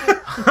 Woo!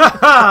 Ha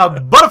ha.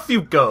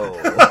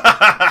 Butterfuco.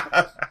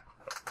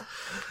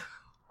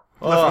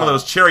 Left one of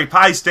those cherry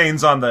pie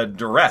stains on the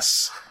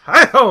dress.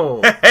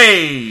 Hi-ho.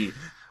 Hey!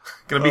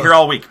 Gonna be here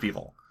all week,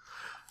 people.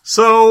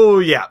 So,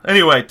 yeah.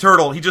 Anyway,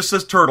 Turtle, he just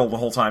says Turtle the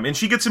whole time. And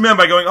she gets him in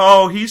by going,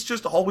 oh, he's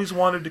just always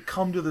wanted to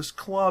come to this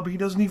club. He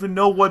doesn't even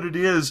know what it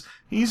is.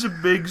 He's a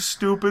big,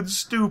 stupid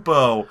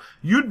stupo.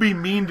 You'd be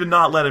mean to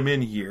not let him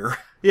in here.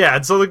 Yeah,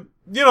 and so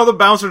the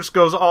bouncer just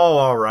goes, oh,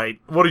 alright,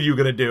 what are you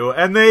gonna do?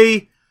 And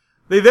they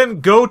then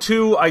go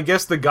to, I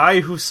guess, the guy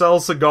who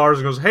sells cigars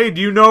and goes, hey,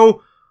 do you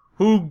know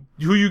who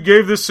you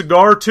gave this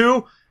cigar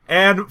to?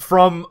 And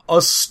from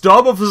a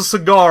stub of a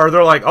cigar,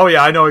 they're like, oh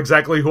yeah, I know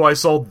exactly who I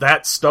sold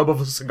that stub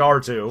of a cigar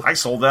to. I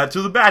sold that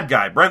to the bad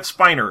guy, Brent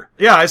Spiner.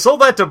 Yeah, I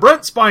sold that to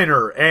Brent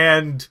Spiner,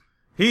 and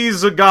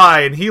he's a guy,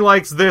 and he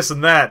likes this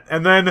and that.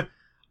 And then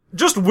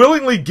just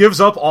willingly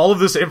gives up all of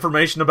this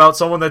information about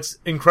someone that's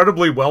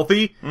incredibly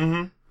wealthy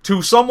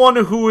to someone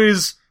who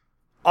is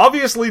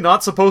obviously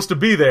not supposed to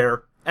be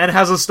there and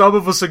has a stub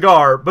of a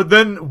cigar, but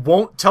then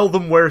won't tell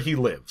them where he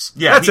lives.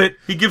 Yeah, That's it.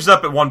 He gives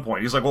up at one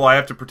point. He's like, well, I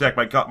have to protect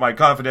my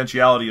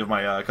confidentiality of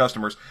my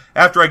customers.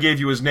 After I gave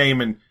you his name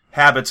and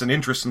habits and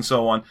interests and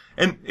so on.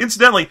 And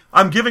incidentally,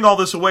 I'm giving all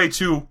this away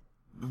to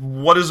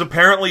what is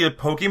apparently a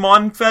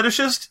Pokemon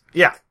fetishist.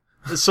 Yeah.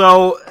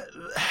 So,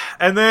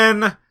 and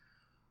then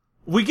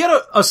we get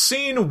a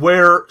scene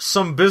where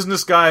some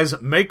business guys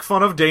make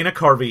fun of Dana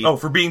Carvey. Oh,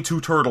 for being too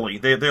turtly.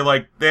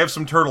 They have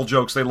some turtle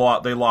jokes they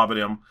lob at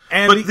him.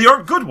 And but they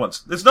aren't good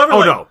ones. It's never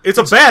no, it's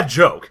a bad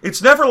joke.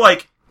 It's never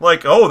like,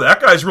 oh, that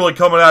guy's really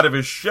coming out of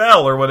his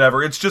shell or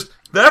whatever. It's just,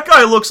 that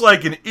guy looks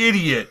like an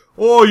idiot.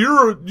 Oh,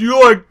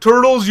 you like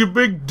turtles, you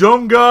big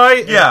dumb guy?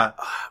 Yeah.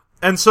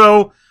 And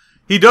so,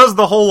 he does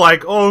the whole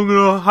like, oh, I'm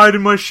gonna hide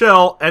in my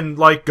shell, and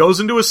like, goes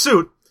into a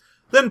suit,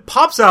 then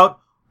pops out,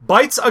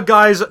 bites a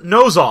guy's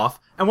nose off,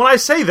 and when I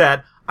say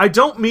that, I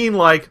don't mean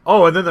like,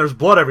 oh, and then there's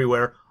blood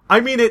everywhere. I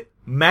mean it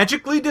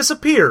magically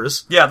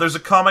disappears. Yeah, there's a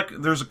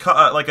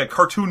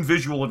cartoon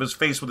visual of his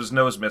face with his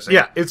nose missing.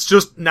 Yeah, it's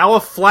just now a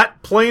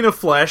flat plane of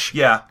flesh.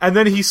 Yeah. And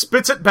then he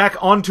spits it back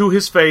onto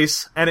his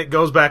face, and it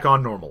goes back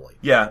on normally.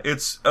 Yeah, it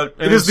is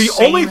the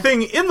only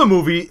thing in the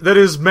movie that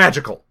is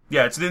magical.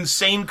 Yeah, it's an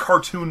insane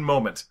cartoon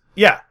moment.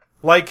 Yeah,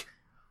 like,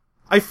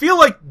 I feel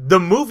like the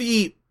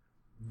movie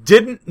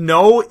didn't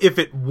know if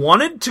it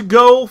wanted to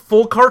go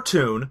full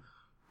cartoon,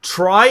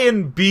 try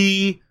and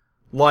be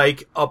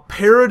like a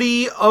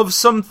parody of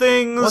some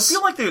things. Well, I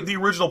feel like the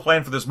original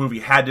plan for this movie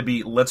had to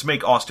be, let's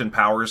make Austin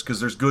Powers, because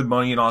there's good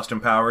money in Austin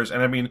Powers,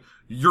 and I mean,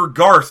 you're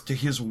Garth to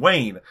his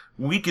Wayne.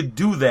 We could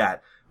do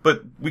that,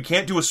 but we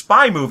can't do a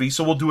spy movie,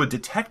 so we'll do a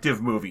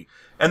detective movie.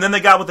 And then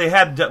they got what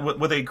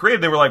they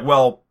created, they were like,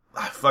 well,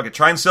 fuck it,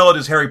 try and sell it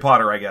as Harry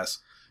Potter, I guess.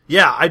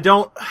 Yeah,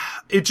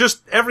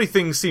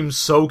 everything seems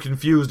so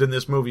confused in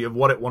this movie of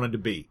what it wanted to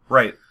be.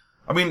 Right.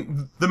 I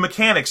mean, the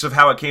mechanics of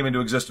how it came into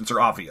existence are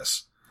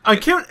obvious.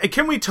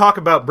 Can we talk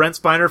about Brent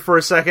Spiner for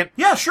a second?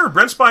 Yeah, sure.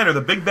 Brent Spiner,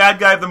 the big bad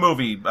guy of the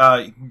movie.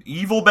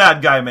 Evil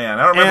bad guy man.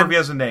 I don't remember if he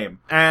has a name.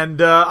 And,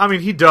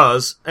 he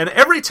does. And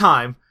every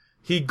time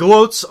he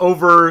gloats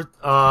over,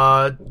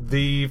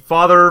 the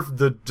father,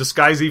 the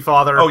disguisey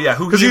father. Oh, yeah,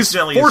 who because he's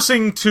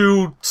forcing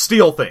to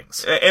steal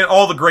things. And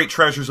all the great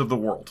treasures of the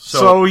world.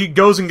 So he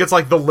goes and gets,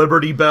 like, the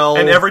Liberty Bell.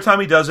 And every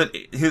time he does it,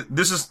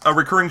 this is a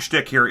recurring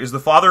shtick here, is the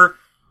father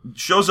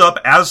shows up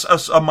as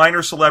a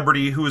minor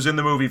celebrity who is in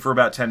the movie for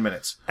about 10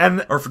 minutes.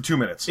 Or for 2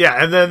 minutes.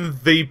 Yeah, and then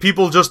the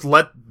people just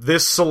let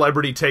this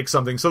celebrity take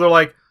something. So they're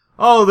like,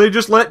 oh, they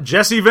just let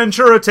Jesse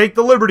Ventura take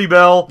the Liberty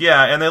Bell.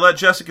 Yeah, and they let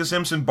Jessica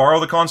Simpson borrow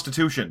the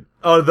Constitution.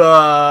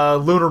 The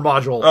lunar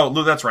module.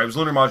 Oh, that's right. It was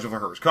lunar module for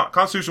hers.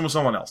 Constitution was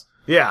someone else.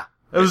 Yeah.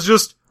 It was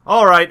just,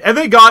 alright. And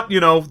they got,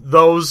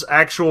 those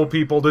actual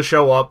people to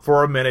show up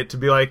for a minute to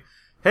be like,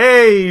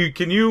 hey,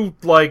 can you,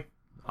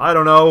 I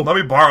don't know. Let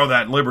me borrow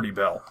that Liberty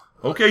Bell.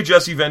 Okay,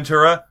 Jesse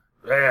Ventura.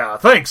 Yeah,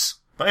 thanks.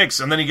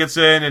 And then he gets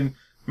in and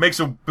makes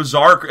an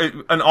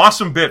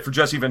awesome bit for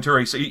Jesse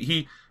Ventura.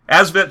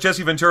 As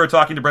Jesse Ventura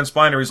talking to Brent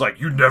Spiner, he's like,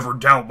 you never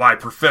doubt my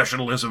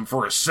professionalism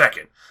for a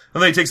second.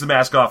 And then he takes the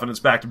mask off and it's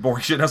back to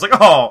boring shit. And I was like,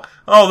 oh,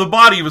 the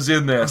body was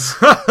in this.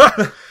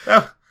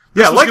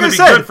 Yeah, like I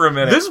said,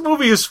 this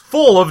movie is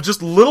full of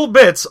just little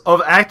bits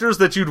of actors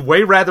that you'd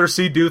way rather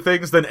see do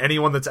things than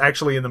anyone that's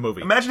actually in the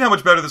movie. Imagine how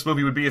much better this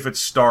movie would be if it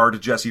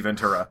starred Jesse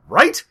Ventura.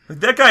 Right?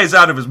 That guy is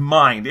out of his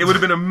mind. It would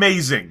have been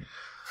amazing.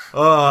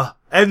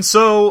 And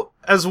so,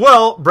 as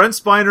well, Brent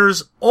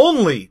Spiner's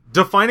only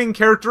defining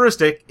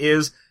characteristic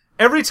is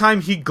every time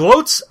he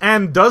gloats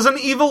and does an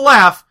evil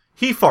laugh,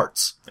 he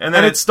farts. And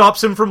it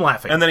stops him from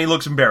laughing. And then he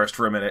looks embarrassed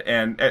for a minute,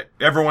 and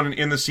everyone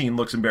in the scene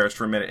looks embarrassed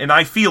for a minute. And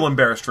I feel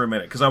embarrassed for a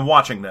minute, because I'm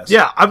watching this.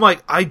 Yeah, I'm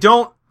like, I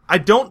don't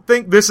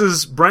think this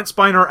is Brent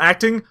Spiner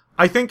acting.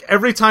 I think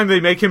every time they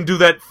make him do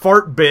that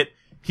fart bit,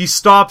 he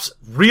stops,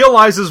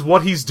 realizes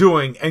what he's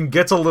doing, and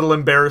gets a little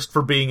embarrassed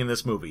for being in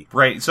this movie.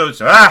 Right, so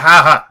it's, ah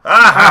ha ha,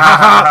 ah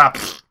ha ha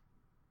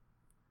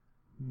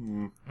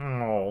ha.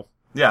 Oh.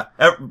 Yeah,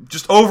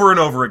 just over and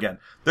over again.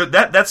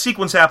 That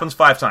sequence happens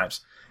 5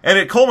 times. And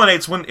it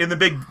culminates in the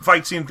big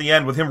fight scene at the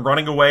end with him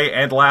running away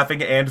and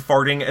laughing and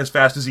farting as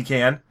fast as he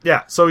can.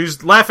 Yeah, so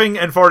he's laughing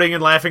and farting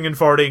and laughing and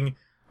farting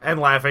and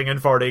laughing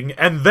and farting.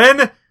 And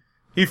then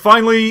he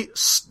finally,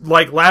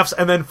 laughs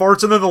and then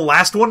farts, and then the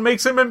last one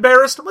makes him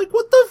embarrassed. I'm like,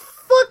 what the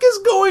fuck is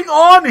going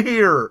on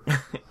here?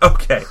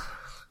 Okay.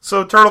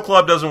 So Turtle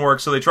Club doesn't work,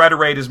 so they try to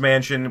raid his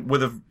mansion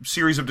with a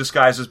series of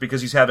disguises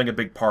because he's having a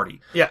big party.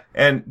 Yeah.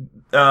 And,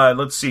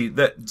 let's see,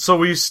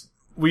 So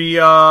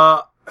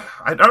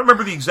I don't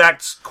remember the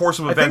exact course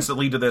of events that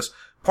lead to this.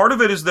 Part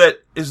of it is that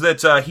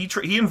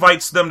he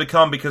invites them to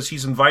come because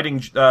he's inviting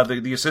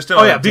the assistant.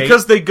 Oh yeah,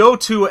 because they go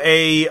to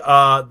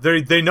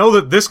they know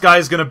that this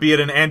guy's going to be at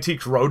an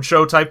Antiques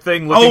Roadshow type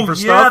thing looking for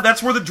stuff. Oh yeah,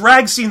 that's where the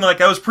drag scene,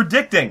 like I was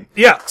predicting.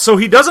 Yeah, so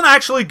he doesn't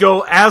actually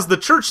go as the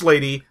church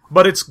lady,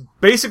 but it's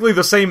basically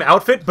the same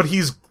outfit, but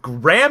he's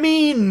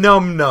Grammy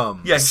Num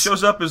Nums. Yeah, he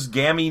shows up as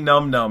Gammy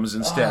Num Nums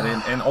instead,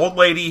 an old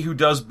lady who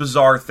does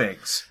bizarre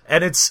things.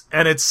 And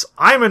it's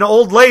I'm an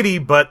old lady,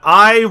 but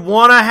I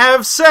want to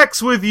have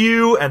sex with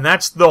you, and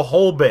that's the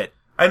whole bit.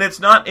 And it's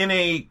not in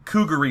a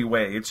cougary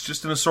way. It's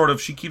just in a sort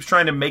of, she keeps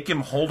trying to make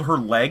him hold her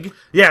leg.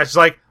 Yeah, it's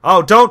like,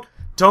 oh, don't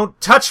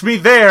touch me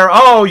there.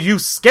 Oh, you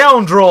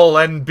scoundrel,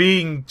 and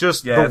being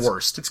just the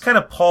worst. It's kind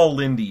of Paul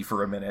Lindy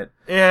for a minute.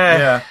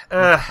 Yeah.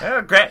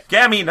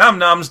 Gammy Num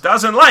Nums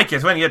doesn't like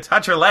it when you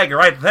touch her leg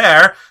right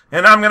there,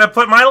 and I'm gonna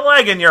put my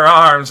leg in your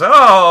arms.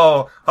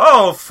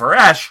 Oh,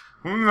 fresh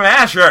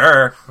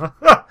masher.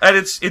 And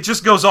it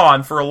just goes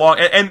on for a long,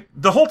 and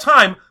the whole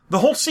time, the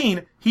whole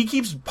scene, he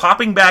keeps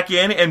popping back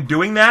in and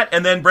doing that,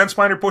 and then Brent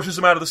Spiner pushes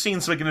him out of the scene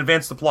so he can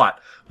advance the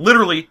plot.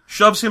 Literally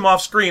shoves him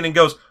off screen and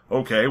goes,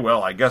 okay,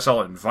 well, I guess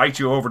I'll invite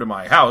you over to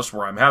my house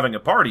where I'm having a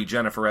party,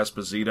 Jennifer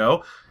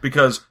Esposito,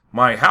 because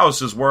my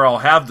house is where I'll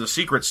have the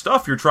secret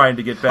stuff you're trying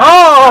to get back.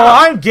 Oh,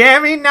 I'm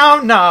Gammy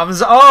Num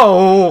Nums.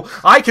 Oh,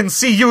 I can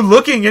see you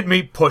looking at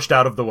me. Pushed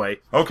out of the way.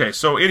 Okay,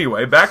 so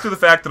anyway, back to the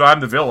fact that I'm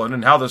the villain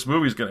and how this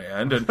movie's gonna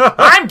end, and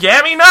I'm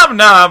Gammy Num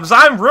Nums.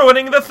 I'm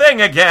ruining the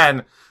thing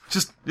again.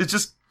 It's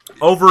just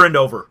over and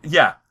over.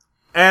 Yeah.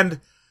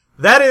 And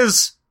that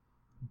is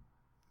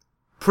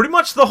pretty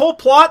much the whole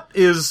plot,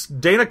 is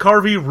Dana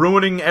Carvey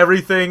ruining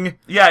everything.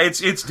 Yeah,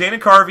 it's Dana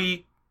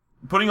Carvey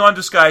putting on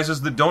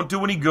disguises that don't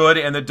do any good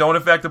and that don't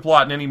affect the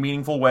plot in any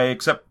meaningful way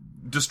except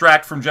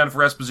distract from Jennifer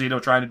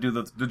Esposito trying to do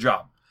the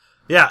job.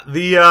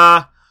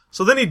 Yeah,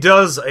 so then he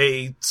does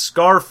a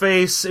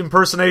Scarface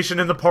impersonation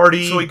in the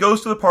party. So he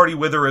goes to the party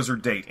with her as her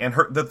date, and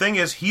the thing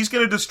is, he's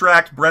gonna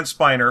distract Brent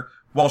Spiner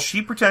while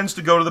she pretends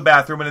to go to the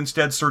bathroom and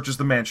instead searches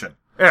the mansion.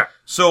 Yeah.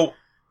 So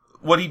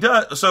what he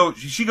does, so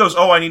she goes,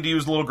 oh, I need to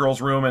use the little girl's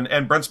room,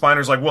 and Brent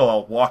Spiner's like, well,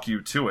 I'll walk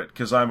you to it,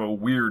 because I'm a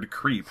weird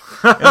creep.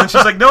 And then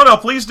she's like, no,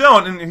 please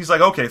don't. And he's like,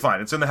 okay,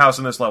 fine, it's in the house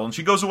in this level. And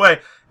she goes away,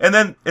 and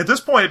then, at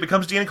this point, it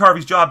becomes Dana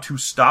Carvey's job to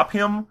stop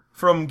him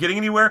from getting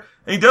anywhere,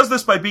 and he does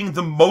this by being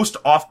the most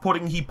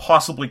off-putting he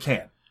possibly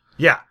can.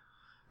 Yeah.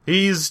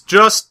 He's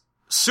just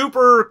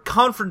super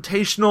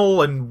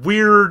confrontational and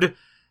weird,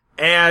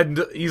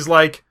 and he's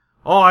like,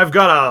 oh, I've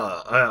got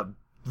a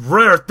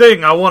rare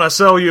thing I want to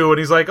sell you, and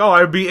he's like, oh,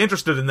 I'd be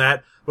interested in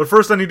that, but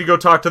first I need to go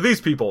talk to these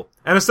people.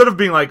 And instead of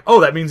being like, oh,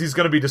 that means he's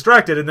going to be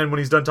distracted, and then when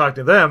he's done talking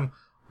to them,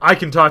 I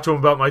can talk to him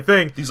about my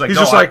thing. He's like,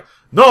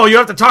 no, you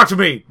have to talk to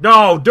me.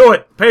 No, do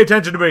it. Pay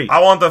attention to me.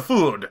 I want the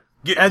food.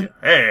 Get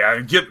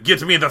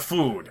me the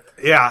food.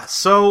 Yeah,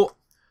 so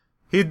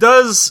he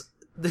does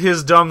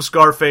his dumb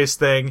Scarface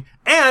thing,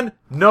 and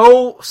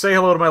say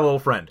hello to my little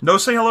friend. No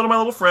say hello to my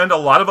little friend, a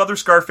lot of other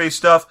Scarface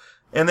stuff,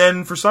 and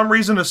then for some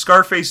reason a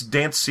Scarface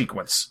dance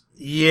sequence.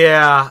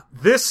 Yeah,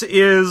 this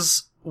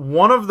is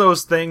one of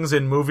those things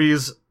in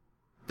movies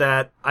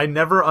that I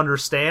never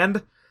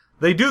understand.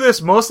 They do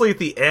this mostly at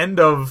the end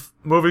of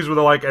movies where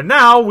they're like, and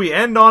now we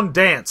end on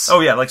dance. Oh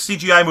yeah, like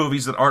CGI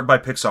movies that aren't by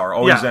Pixar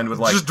always end with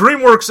like... Just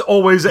DreamWorks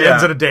always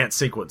ends in a dance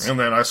sequence. And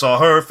then I saw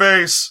her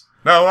face,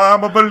 now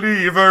I'm a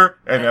believer,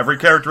 and every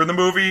character in the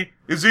movie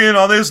is in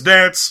on this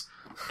dance.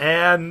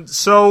 And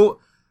so,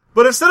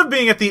 but instead of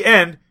being at the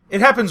end,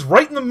 it happens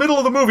right in the middle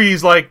of the movie.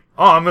 He's like,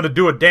 oh, I'm gonna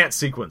do a dance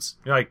sequence.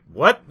 You're like,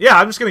 what? Yeah,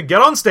 I'm just gonna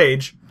get on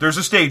stage. There's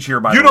a stage here,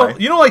 by the way.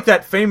 You know like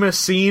that famous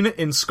scene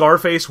in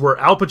Scarface where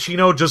Al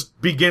Pacino just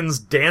begins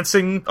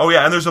dancing? Oh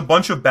yeah, and there's a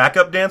bunch of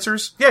backup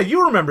dancers? Yeah,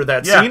 you remember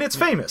that scene. It's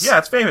famous. Yeah,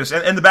 it's famous.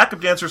 And the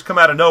backup dancers come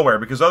out of nowhere,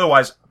 because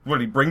otherwise, would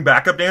he bring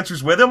backup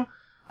dancers with him?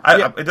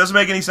 It doesn't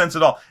make any sense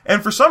at all.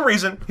 And for some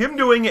reason, him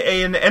doing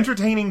an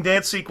entertaining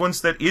dance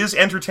sequence that is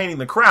entertaining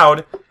the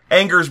crowd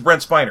angers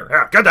Brent Spiner.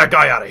 Yeah, get that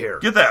guy out of here.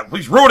 Get that.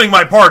 He's ruining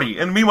my party.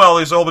 And meanwhile,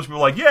 there's a whole bunch of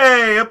people like,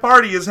 yay, a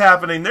party is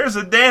happening. There's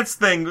a dance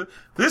thing.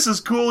 This is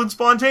cool and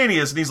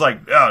spontaneous. And he's like,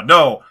 oh,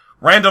 no,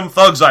 random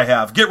thugs I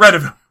have. Get rid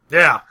of him.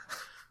 Yeah.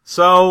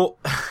 So,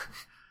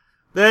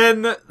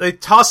 then they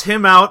toss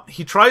him out.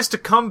 He tries to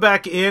come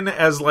back in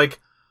as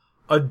like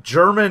a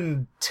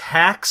German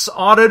tax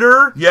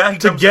auditor. Yeah,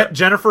 to get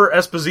Jennifer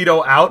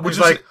Esposito out. Which is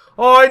like,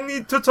 oh, I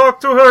need to talk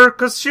to her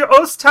because she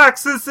owes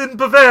taxes in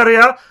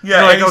Bavaria.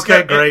 Yeah, like,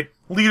 okay, great.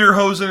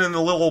 Lederhosen in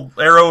the little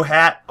arrow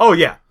hat. Oh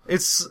yeah,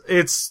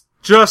 it's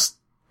just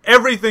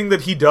everything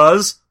that he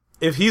does.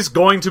 If he's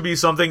going to be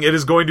something, it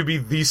is going to be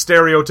the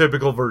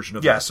stereotypical version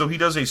of that. Yeah, so he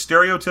does a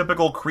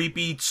stereotypical,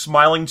 creepy,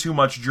 smiling too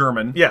much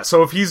German. Yeah,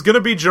 so if he's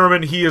gonna be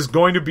German, he is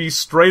going to be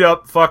straight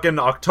up fucking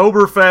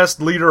Oktoberfest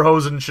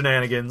Lederhosen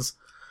shenanigans.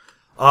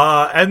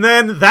 And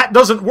then that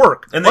doesn't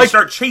work. And they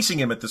start chasing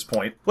him at this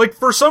point. Like,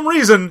 for some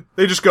reason,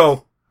 they just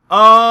go,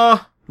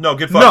 no,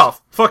 get fucked. No,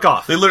 fuck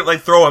off. They literally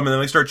throw him and then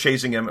they start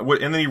chasing him.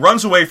 And then he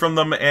runs away from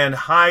them and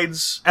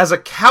hides... as a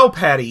cow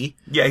patty.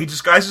 Yeah, he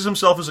disguises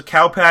himself as a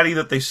cow patty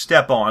that they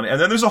step on.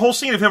 And then there's a whole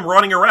scene of him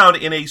running around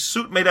in a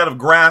suit made out of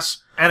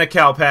grass. And a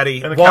cow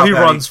patty while he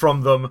runs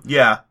from them.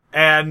 Yeah.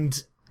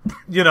 And...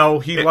 you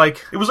know, it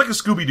was like a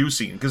Scooby-Doo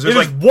scene. Cause it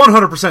was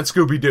 100%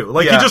 Scooby-Doo.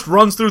 Like, he just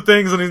runs through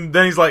things and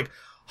then he's like...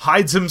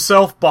 hides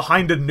himself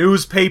behind a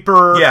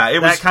newspaper. Yeah,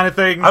 it was that kind of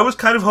thing. I was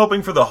kind of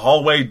hoping for the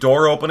hallway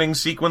door opening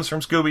sequence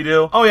from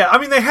Scooby-Doo. Oh yeah, I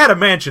mean, they had a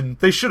mansion.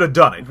 They should have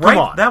done it. Come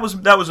on. That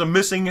was a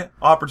missing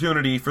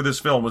opportunity for this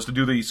film, was to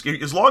do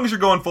as long as you're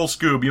going full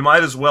Scoob, you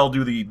might as well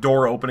do the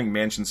door opening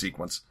mansion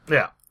sequence.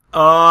 Yeah.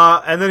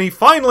 And then he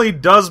finally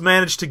does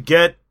manage to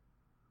get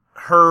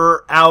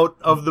her out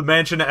of the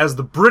mansion as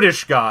the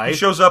British guy. He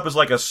shows up as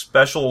like a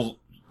special...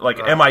 like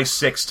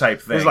MI6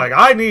 type thing. He's like,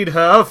 I need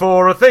her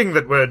for a thing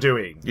that we're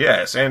doing.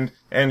 Yes, and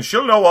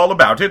she'll know all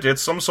about it.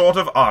 It's some sort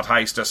of art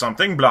heist or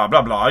something, blah,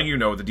 blah, blah. You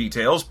know the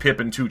details. Pip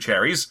and two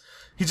cherries.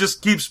 He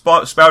just keeps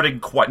spouting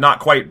not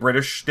quite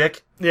British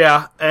shtick.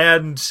 Yeah,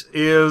 and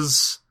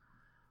is...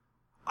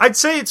 I'd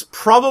say it's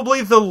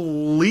probably the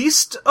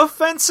least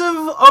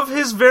offensive of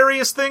his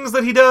various things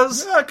that he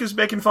does. Yeah, because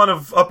making fun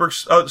of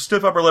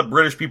stiff upper lip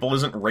British people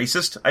isn't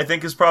racist, I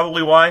think is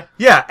probably why.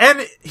 Yeah,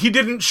 and he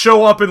didn't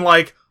show up in,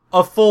 like,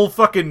 a full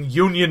fucking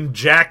Union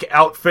Jack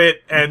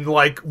outfit and,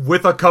 like,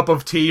 with a cup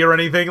of tea or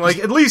anything. Like,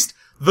 at least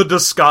the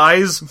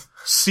disguise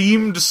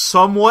seemed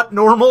somewhat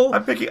normal.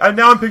 I'm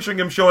picturing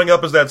him showing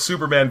up as that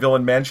Superman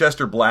villain,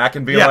 Manchester Black,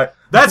 and being like...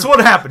 that's what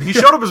happened. He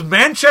showed up as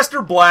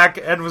Manchester Black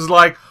and was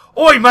like,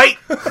 oi, mate!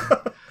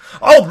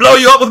 I'll blow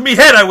you up with me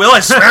head, I will. I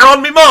swear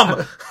on me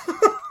mum!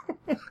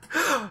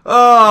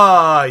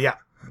 Yeah.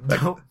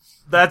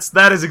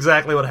 That is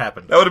exactly what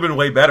happened. That would have been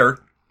way better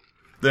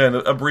than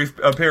a brief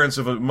appearance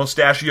of a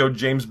mustachioed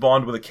James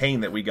Bond with a cane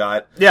that we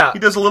got. Yeah. He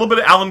does a little bit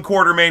of Alan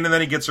Quartermain, and then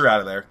he gets her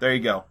out of there. There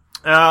you go.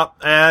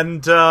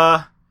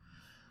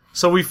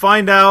 So we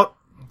find out,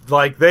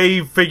 like,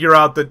 they figure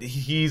out that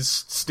he's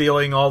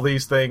stealing all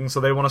these things, so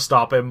they want to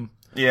stop him.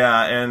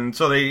 Yeah, and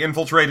so they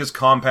infiltrate his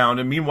compound,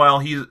 and meanwhile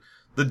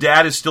the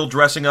dad is still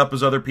dressing up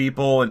as other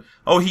people, and,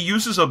 he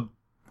uses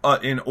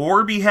an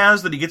orb he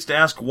has that he gets to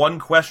ask one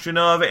question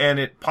of, and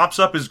it pops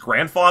up his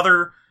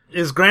grandfather.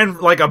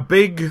 Like a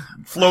big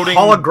floating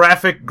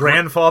holographic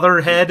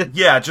grandfather head.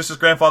 Yeah, just his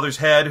grandfather's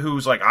head,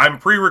 who's like, I'm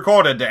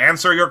pre-recorded to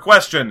answer your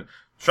question.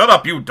 Shut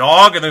up, you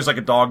dog! And there's like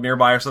a dog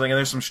nearby or something, and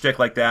there's some shtick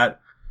like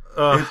that.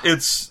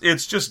 It's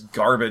just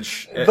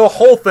garbage. The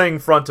whole thing,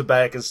 front to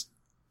back, is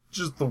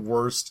just the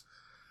worst.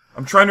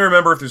 I'm trying to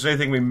remember if there's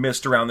anything we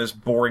missed around this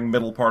boring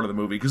middle part of the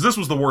movie, because this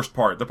was the worst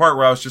part. The part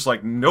where I was just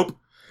like, nope.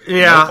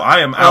 Yeah. Nope, I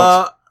am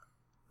out.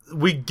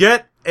 We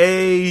get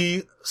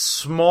a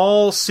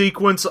small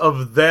sequence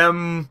of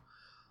them,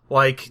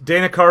 like,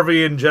 Dana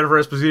Carvey and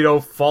Jennifer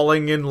Esposito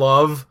falling in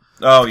love.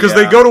 Oh, because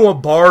they go to a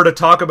bar to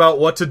talk about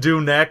what to do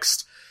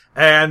next,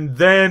 and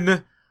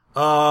then,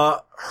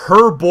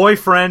 her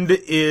boyfriend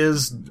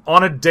is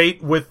on a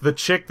date with the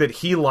chick that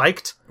he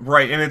liked.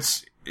 Right, and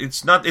it's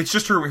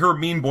just her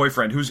mean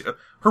boyfriend,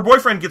 her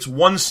boyfriend gets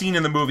one scene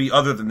in the movie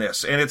other than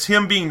this, and it's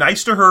him being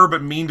nice to her,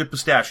 but mean to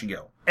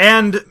Pistachio.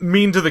 And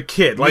mean to the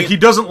kid. Like, he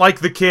doesn't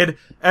like the kid,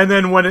 and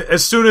then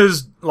as soon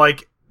as,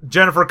 like,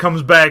 Jennifer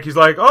comes back, he's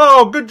like,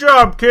 oh, good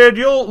job, kid,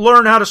 you'll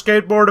learn how to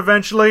skateboard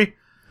eventually.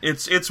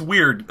 It's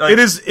weird. Like, It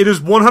is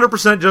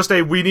 100% just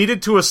we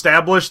needed to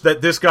establish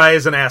that this guy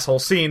is an asshole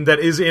scene that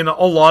is in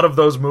a lot of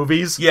those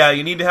movies. Yeah,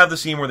 you need to have the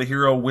scene where the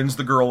hero wins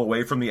the girl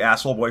away from the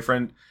asshole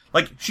boyfriend.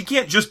 Like, she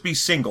can't just be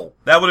single.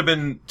 That would have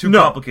been too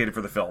complicated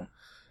for the film.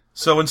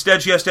 So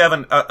instead she has to have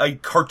a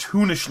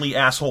cartoonishly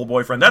asshole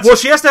boyfriend. Well,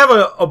 she has to have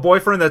a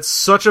boyfriend that's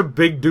such a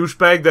big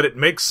douchebag that it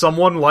makes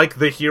someone like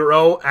the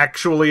hero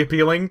actually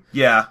appealing.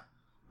 Yeah.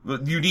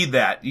 You need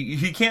that.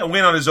 He can't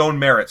win on his own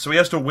merit, so he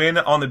has to win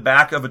on the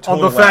back of a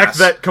total On the fact ass.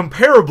 that,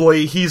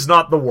 comparably, he's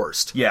not the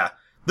worst. Yeah.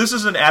 This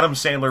is an Adam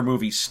Sandler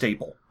movie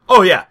staple.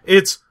 Oh, yeah.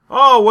 It's,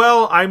 oh,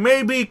 well, I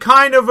may be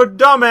kind of a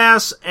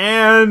dumbass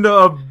and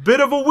a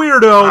bit of a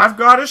weirdo. I've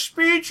got a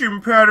speech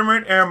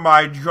impediment and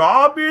my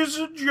job is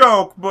a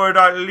joke, but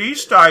at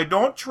least I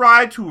don't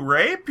try to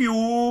rape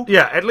you.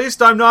 Yeah, at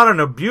least I'm not an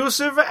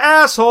abusive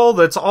asshole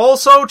that's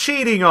also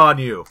cheating on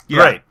you. Yeah,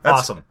 Great. that's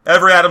Awesome.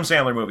 Every Adam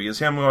Sandler movie is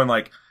him going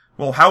like,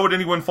 well, how would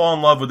anyone fall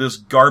in love with this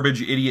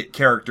garbage idiot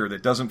character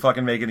that doesn't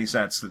fucking make any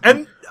sense?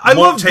 And I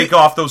won't love take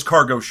off those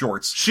cargo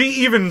shorts. She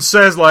even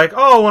says, like,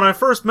 oh, when I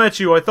first met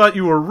you, I thought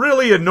you were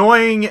really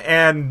annoying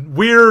and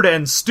weird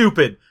and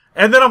stupid.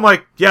 And then I'm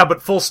like, yeah,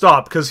 but full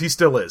stop, because he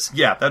still is.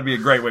 Yeah, that'd be a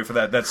great way for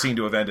that scene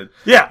to have ended.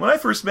 Yeah. When I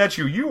first met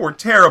you, you were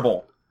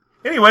terrible.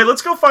 Anyway,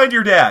 let's go find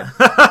your dad.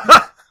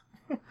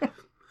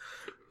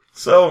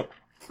 So,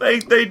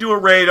 they do a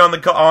raid on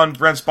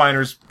Brent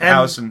Spiner's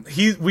house, and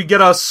we get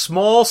a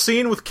small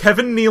scene with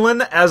Kevin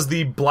Nealon as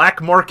the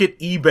black market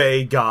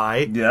eBay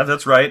guy. yeah,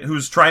 that's right,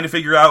 who's trying to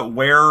figure out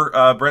where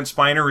Brent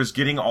Spiner is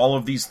getting all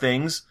of these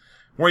things.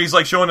 Where he's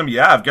like showing him,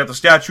 yeah, I've got the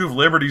Statue of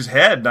Liberty's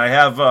head, and I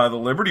have the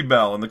Liberty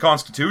Bell and the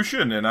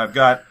Constitution, and I've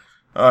got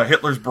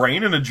Hitler's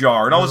brain in a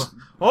jar, and all this.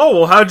 Oh,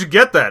 well, how'd you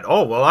get that?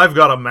 Oh, well, I've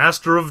got a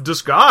master of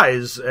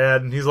disguise.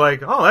 And he's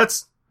like, oh,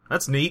 that's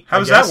neat. How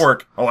does that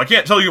work? Oh, I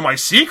can't tell you my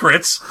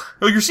secrets.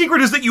 Oh, your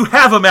secret is that you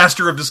have a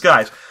master of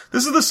disguise.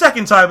 This is the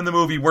second time in the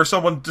movie where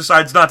someone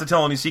decides not to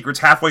tell any secrets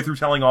halfway through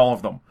telling all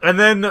of them. And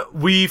then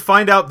we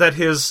find out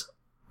that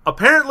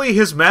apparently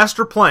his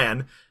master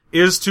plan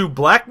is to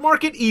black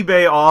market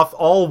eBay off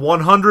all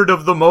 100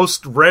 of the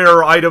most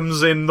rare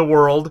items in the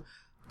world,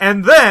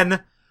 and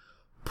then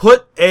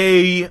put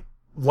a,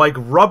 like,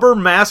 rubber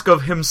mask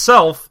of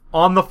himself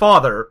on the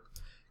father,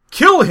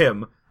 kill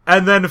him,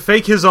 and then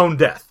fake his own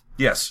death.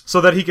 Yes.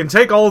 So that he can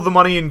take all of the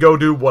money and go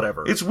do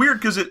whatever. It's weird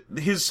because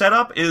his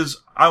setup is,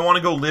 I want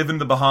to go live in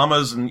the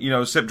Bahamas and,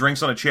 sip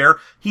drinks on a chair.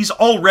 He's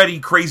already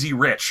crazy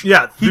rich.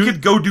 Yeah. He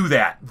could go do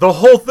that. The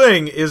whole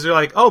thing is you're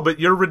like, oh, but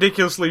you're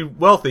ridiculously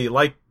wealthy.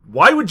 Like,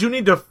 why would you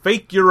need to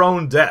fake your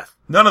own death?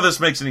 None of this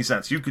makes any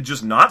sense. You could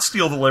just not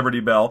steal the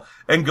Liberty Bell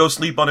and go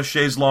sleep on a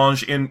chaise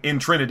lounge in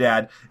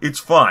Trinidad. It's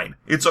fine.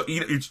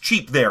 It's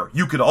cheap there.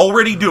 You could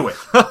already do it.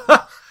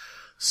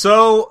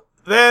 So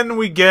then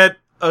we get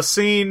a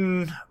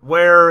scene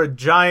where a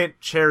giant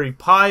cherry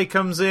pie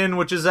comes in,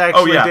 which is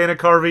actually Dana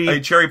Carvey. A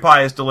cherry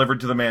pie is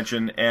delivered to the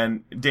mansion,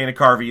 and Dana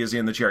Carvey is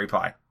in the cherry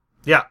pie.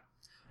 Yeah.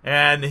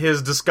 And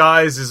his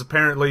disguise is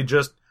apparently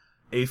just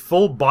a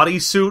full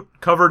bodysuit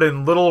covered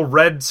in little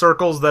red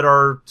circles that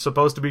are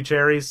supposed to be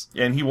cherries.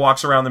 And he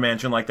walks around the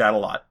mansion like that a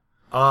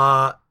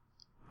lot.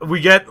 We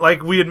get,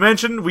 like we had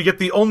mentioned, we get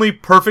the only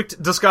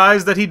perfect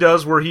disguise that he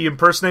does where he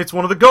impersonates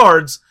one of the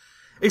guards.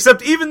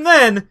 Except even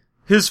then,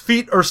 his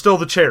feet are still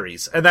the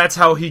cherries, and that's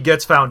how he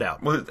gets found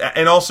out. Well,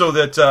 and also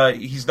that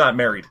he's not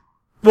married.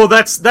 Well,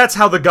 that's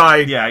how the guy...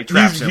 Yeah, he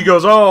traps him. He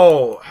goes,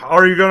 oh,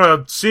 are you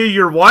gonna see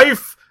your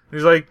wife? And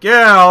he's like,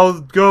 yeah,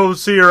 I'll go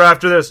see her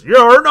after this.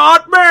 You're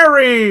not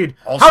married!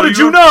 Also, how did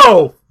you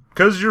know?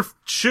 Because your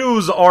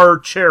shoes are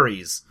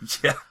cherries.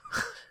 Yeah.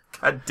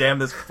 God damn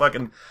this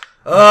fucking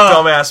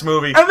dumbass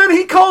movie. And then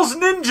he calls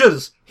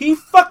ninjas! He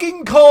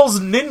fucking calls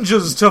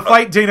ninjas to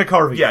fight Dana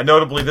Carvey. Yeah,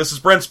 notably, this is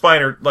Brent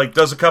Spiner,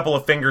 does a couple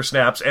of finger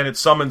snaps, and it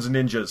summons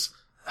ninjas.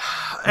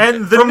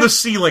 And from the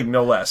ceiling,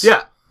 no less.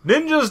 Yeah.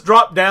 Ninjas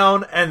drop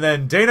down, and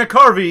then Dana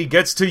Carvey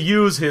gets to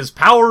use his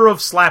power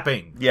of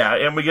slapping. Yeah,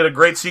 and we get a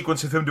great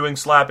sequence of him doing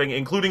slapping,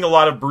 including a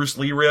lot of Bruce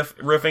Lee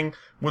riffing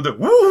with the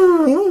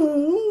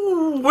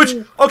woo. Which,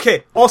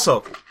 okay,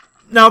 also,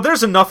 now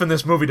there's enough in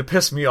this movie to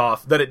piss me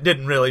off that it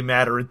didn't really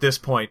matter at this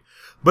point.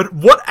 But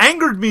what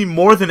angered me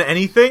more than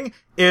anything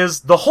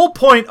is the whole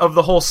point of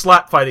the whole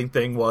slap fighting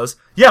thing was,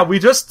 yeah, we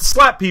just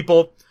slap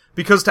people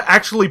because to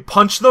actually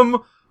punch them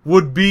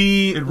would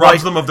be... It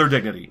robs them of their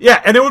dignity.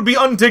 Yeah, and it would be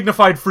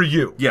undignified for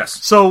you.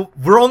 Yes. So,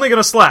 we're only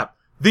gonna slap.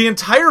 The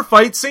entire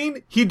fight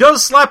scene, he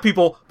does slap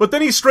people, but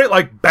then he straight,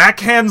 like,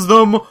 backhands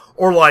them,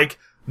 or, like,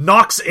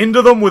 knocks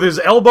into them with his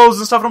elbows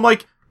and stuff, and I'm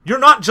like, you're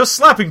not just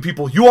slapping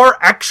people, you are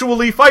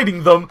actually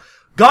fighting them.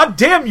 God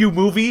damn you,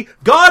 movie!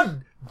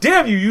 God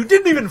damn you, you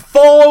didn't even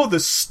follow the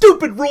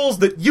stupid rules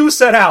that you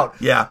set out!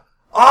 Yeah.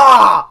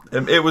 Ah!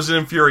 It was an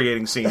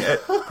infuriating scene.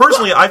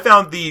 Personally, I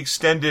found the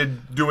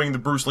extended doing the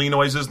Bruce Lee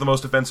noises the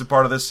most offensive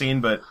part of this scene,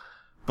 but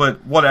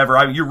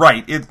whatever. You're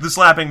right. The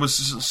slapping was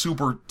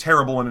super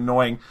terrible and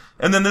annoying.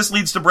 And then this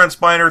leads to Brent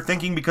Spiner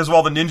thinking because of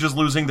all the ninjas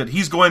losing that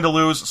he's going to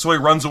lose, so he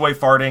runs away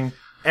farting.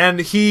 And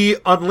he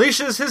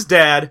unleashes his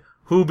dad,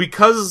 who,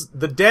 because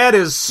the dad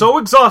is so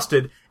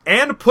exhausted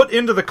and put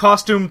into the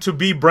costume to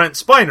be Brent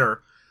Spiner,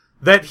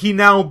 that he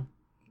now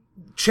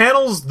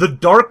channels the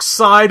dark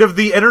side of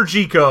the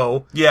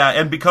Energico. Yeah,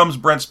 and becomes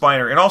Brent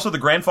Spiner. And also the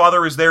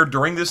grandfather is there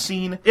during this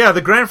scene. Yeah,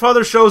 the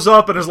grandfather shows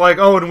up and is like,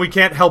 oh, and we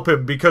can't help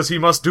him because he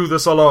must do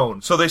this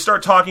alone. So they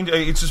start talking to,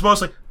 it's just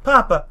mostly,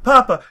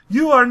 Papa,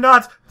 you are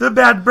not the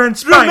bad Brent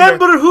Spiner.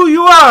 Remember who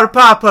you are,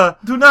 Papa.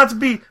 Do not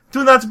be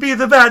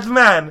the bad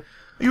man.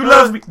 You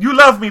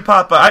love me,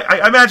 Papa.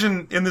 I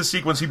imagine in this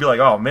sequence he'd be like,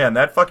 oh man,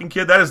 that fucking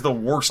kid, that is the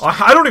worst.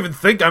 I don't even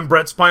think I'm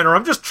Brent Spiner.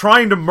 I'm just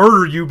trying to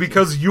murder you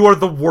because you are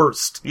the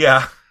worst.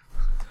 Yeah.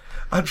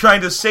 I'm trying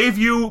to save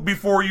you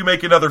before you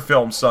make another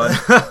film, son.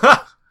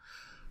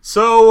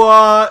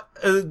 So,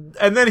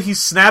 and then he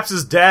snaps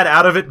his dad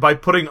out of it by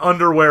putting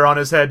underwear on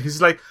his head.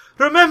 He's like,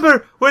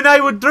 remember when I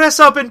would dress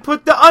up and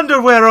put the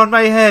underwear on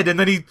my head? And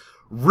then he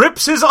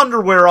rips his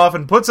underwear off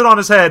and puts it on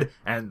his head,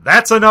 and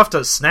that's enough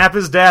to snap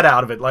his dad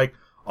out of it. Like,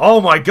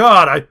 oh my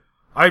god,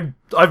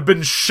 I've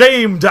been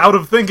shamed out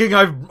of thinking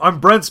I'm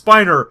Brent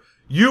Spiner.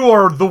 You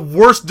are the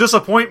worst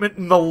disappointment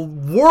in the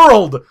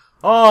world.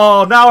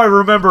 Oh, now I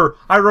remember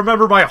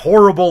my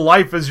horrible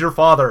life as your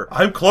father.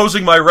 I'm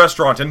closing my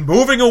restaurant and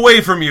moving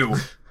away from you.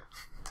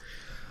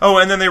 Oh,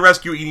 and then they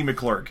rescue Edie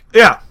McClurg.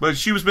 Yeah. But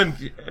she was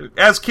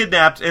as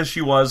kidnapped as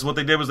she was, what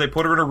they did was they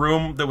put her in a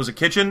room that was a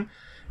kitchen.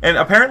 And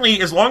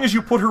apparently, as long as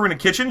you put her in a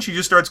kitchen, she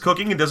just starts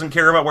cooking and doesn't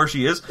care about where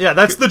she is. Yeah,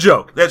 that's the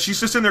joke. That she's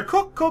just in there,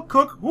 cook.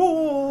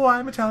 Ooh,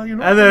 I'm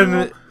Italian. And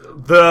then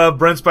the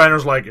Brent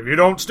Spiner's like, if you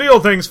don't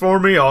steal things for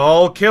me,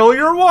 I'll kill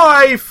your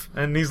wife.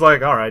 And he's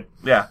like, all right.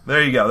 Yeah,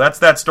 there you go. That's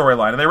that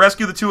storyline. And they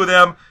rescue the two of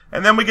them,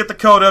 and then we get the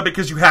coda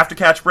because you have to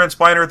catch Brent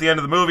Spiner at the end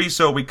of the movie,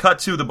 so we cut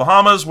to the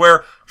Bahamas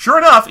where, sure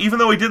enough, even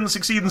though he didn't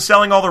succeed in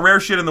selling all the rare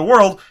shit in the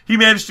world, he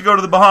managed to go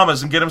to the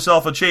Bahamas and get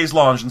himself a chaise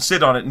lounge and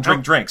sit on it and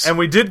drink drinks. And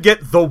we did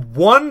get the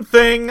one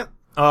thing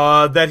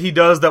that he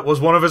does that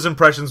was one of his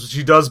impressions, which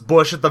he does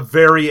Bush at the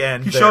very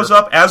end. He shows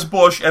up as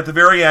Bush at the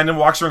very end and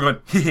walks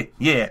around going,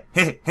 yeah.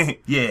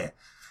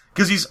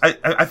 Because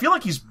I feel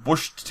like he's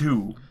Bush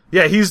too.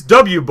 Yeah, he's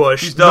W.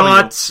 Bush, he's W.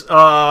 not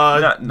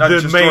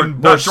the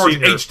main Bush not George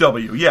senior.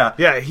 H.W., yeah.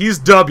 Yeah, he's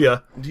W.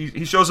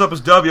 He shows up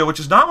as W, which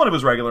is not one of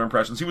his regular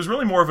impressions. He was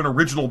really more of an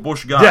original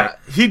Bush guy. Yeah,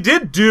 he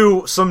did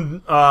do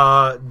some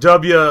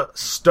W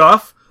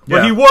stuff, but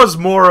Yeah. he was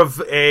more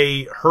of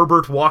a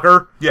Herbert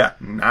Walker. Yeah,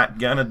 not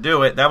gonna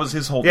do it. That was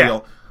his whole Yeah.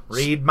 deal.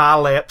 Read my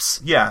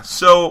lips. Yeah,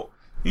 so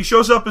he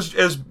shows up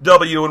as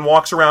W and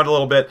walks around a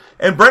little bit,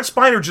 and Brent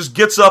Spiner just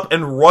gets up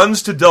and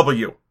runs to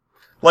W.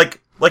 Like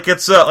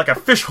it's like a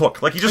fish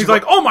hook. Like He's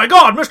like, oh my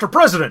god, Mr.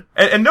 President!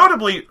 And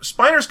notably,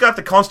 Spiner's got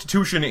the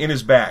Constitution in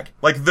his bag.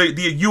 Like the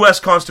U.S.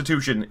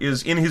 Constitution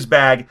is in his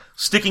bag,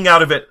 sticking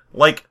out of it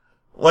like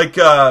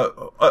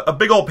a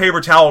big old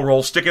paper towel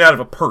roll sticking out of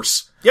a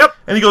purse. Yep.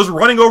 And he goes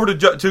running over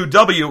to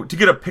W to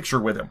get a picture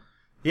with him.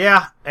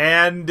 Yeah,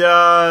 and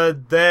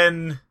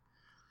then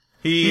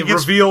he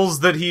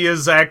reveals that he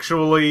is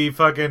actually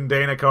fucking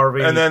Dana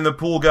Carvey. And then the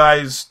pool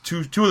guys,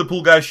 two of the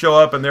pool guys show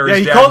up, and they're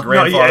his dad and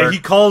grandfather. he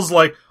calls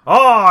like,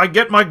 oh, I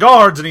get my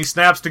guards, and he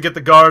snaps to get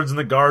the guards, and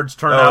the guards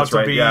turn out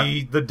to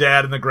be the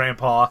dad and the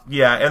grandpa.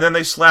 Yeah, and then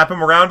they slap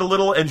him around a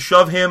little and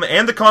shove him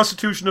and the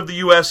Constitution of the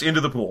U.S.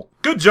 into the pool.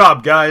 Good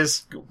job,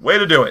 guys. Way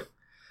to do it.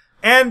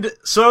 And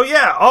so,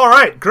 yeah,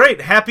 alright,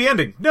 great, happy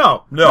ending.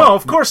 No,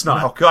 of course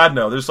not. Oh, God,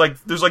 no. There's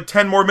like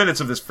 10 more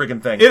minutes of this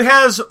friggin' thing. It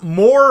has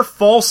more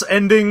false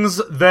endings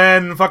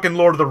than fucking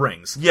Lord of the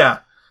Rings. Yeah.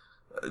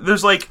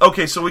 There's like,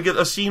 okay, so we get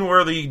a scene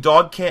where the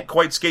dog can't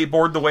quite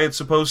skateboard the way it's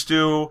supposed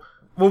to.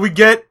 Well, we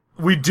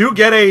do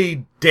get a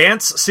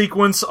dance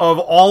sequence of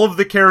all of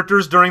the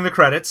characters during the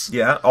credits.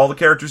 Yeah, all the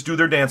characters do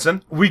their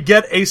dancing. We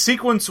get a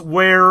sequence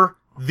where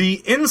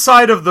the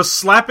inside of the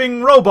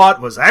slapping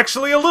robot was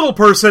actually a little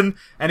person,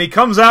 and he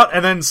comes out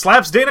and then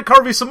slaps Dana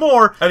Carvey some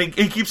more. And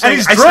he keeps saying,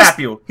 I dressed, slap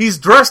you. He's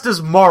dressed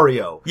as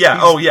Mario.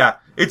 Yeah, yeah.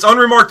 It's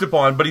unremarked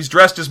upon, but he's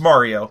dressed as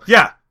Mario.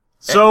 Yeah.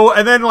 So,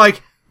 and then,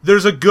 like,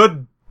 there's a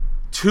good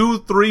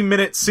 2-3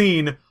 minute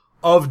scene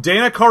of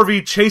Dana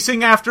Carvey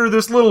chasing after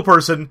this little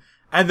person,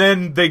 and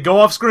then they go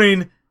off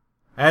screen,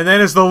 and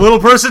then it's the little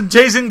person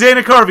chasing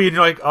Dana Carvey, and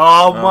you're like,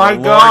 oh my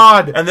Lord.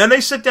 god. And then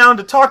they sit down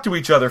to talk to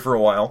each other for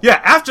a while.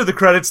 Yeah, after the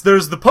credits,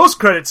 there's the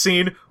post-credit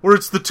scene where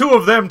it's the two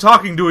of them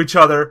talking to each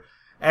other,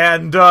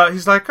 and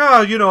he's like,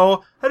 oh,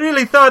 I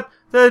really thought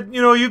that,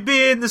 you'd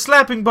be in the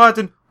slapping bot,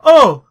 and,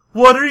 oh,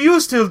 what are you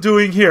still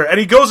doing here? And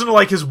he goes into,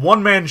 like, his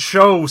one-man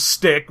show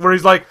stick, where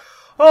he's like,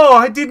 oh,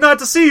 I did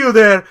not see you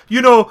there,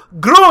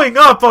 growing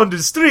up on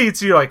the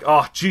streets. You're like,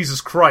 oh,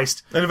 Jesus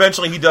Christ. And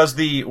eventually he does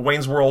the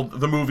Wayne's World,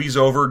 the movie's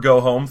over,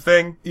 go home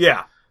thing.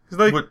 Yeah. He's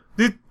like,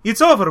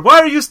 it's over. Why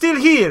are you still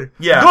here?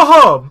 Yeah. Go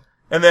home.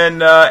 And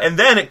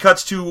then it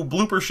cuts to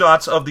blooper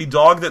shots of the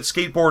dog that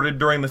skateboarded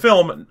during the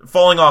film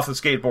falling off the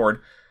skateboard.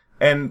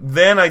 And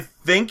then I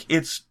think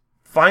it's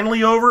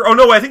finally over. Oh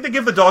no, I think they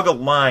give the dog a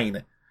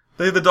line.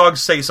 The dog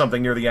say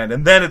something near the end,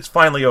 and then it's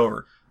finally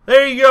over.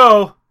 There you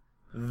go.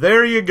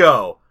 There you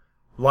go.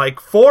 Like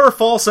 4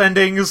 false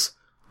endings,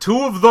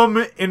 2 of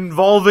them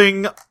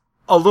involving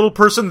a little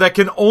person that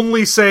can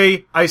only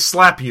say, I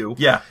slap you.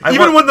 Yeah.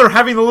 Even when they're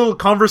having a little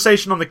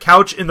conversation on the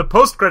couch in the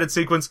post-credit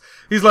sequence,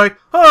 he's like,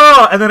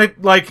 oh, and then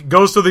it, like,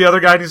 goes to the other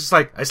guy and he's just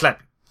like, I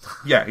slap you.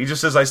 Yeah, he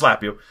just says, I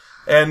slap you.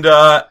 And,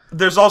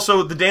 there's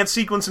also, the dance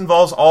sequence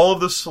involves all of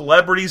the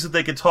celebrities that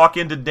they could talk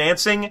into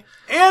dancing.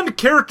 And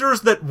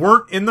characters that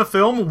weren't in the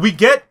film. We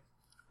get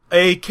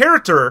a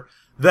character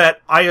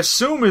that I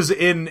assume is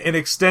in an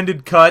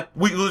extended cut.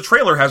 The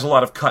trailer has a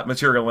lot of cut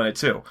material in it,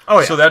 too. Oh,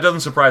 yeah. So that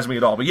doesn't surprise me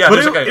at all. But yeah, but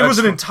it was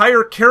an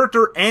entire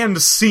character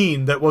and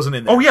scene that wasn't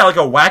in there. Oh, yeah, like a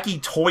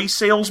wacky toy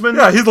salesman?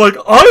 Yeah, he's like,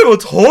 I'm a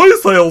toy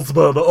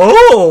salesman.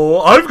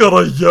 Oh, I've got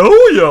a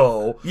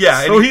yo-yo.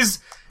 Yeah. So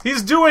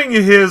he's doing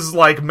his,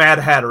 like, Mad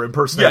Hatter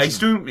impersonation. Yeah, he's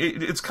doing,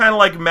 it's kind of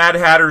like Mad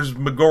Hatter's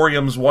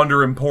Megorium's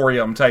Wonder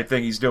Emporium type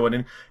thing he's doing.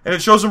 And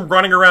it shows him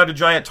running around a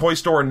giant toy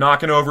store and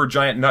knocking over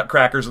giant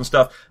nutcrackers and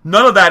stuff.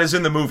 None of that is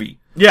in the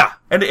movie. Yeah.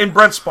 And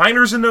Brent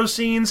Spiner's in those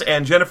scenes,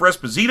 and Jennifer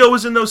Esposito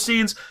is in those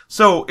scenes.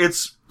 So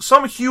it's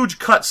some huge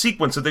cut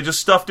sequence that they just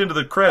stuffed into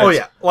the credits. Oh,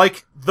 yeah.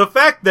 Like, the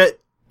fact that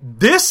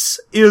this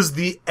is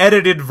the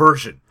edited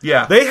version.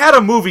 Yeah. They had a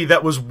movie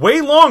that was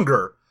way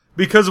longer,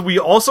 because we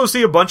also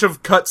see a bunch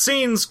of cut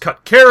scenes,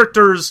 cut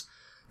characters,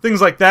 things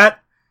like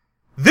that.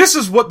 This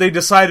is what they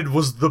decided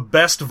was the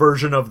best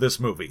version of this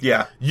movie.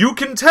 Yeah. You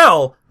can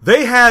tell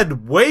they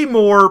had way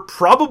more,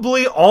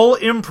 probably all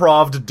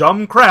improv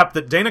dumb crap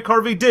that Dana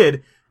Carvey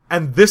did,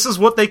 and this is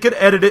what they could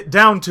edit it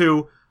down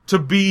to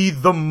be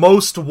the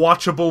most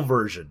watchable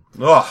version.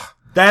 Ugh.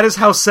 That is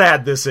how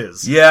sad this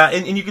is. Yeah,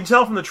 and you can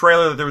tell from the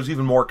trailer that there was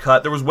even more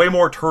cut. There was way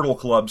more Turtle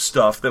Club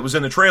stuff that was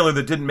in the trailer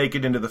that didn't make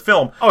it into the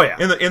film. Oh, yeah.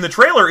 In the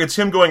trailer, it's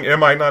him going,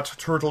 am I not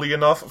turtly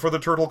enough for the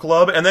Turtle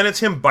Club? And then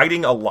it's him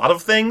biting a lot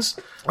of things.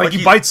 Like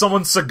he bites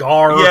someone's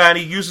cigar. Yeah, and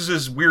he uses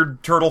his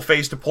weird turtle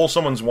face to pull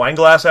someone's wine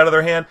glass out of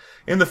their hand.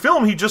 In the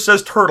film, he just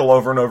says turtle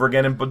over and over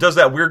again and does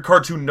that weird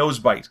cartoon nose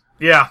bite.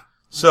 Yeah.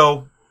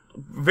 So,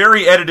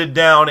 very edited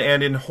down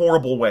and in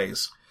horrible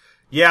ways.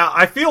 Yeah,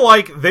 I feel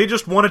like they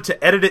just wanted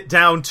to edit it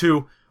down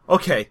to,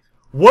 okay,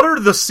 what are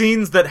the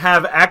scenes that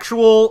have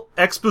actual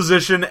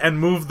exposition and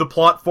move the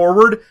plot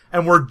forward,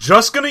 and we're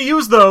just gonna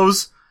use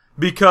those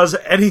because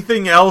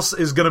anything else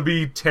is gonna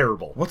be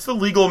terrible. What's the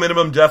legal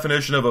minimum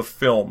definition of a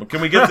film?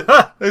 Can we get,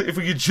 if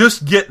we could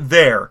just get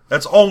there,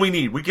 that's all we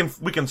need. We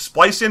can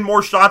splice in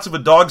more shots of a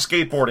dog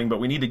skateboarding,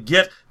 but we need to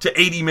get to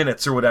 80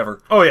 minutes or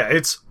whatever. Oh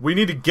yeah, we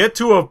need to get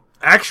to a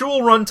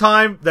actual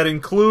runtime that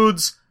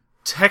includes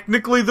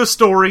technically the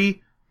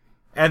story,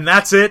 and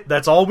that's it.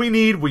 That's all we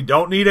need. We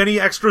don't need any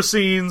extra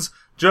scenes.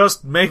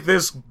 Just make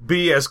this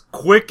be as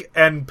quick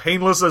and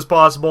painless as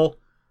possible.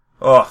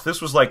 Oh,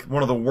 this was like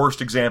one of the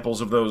worst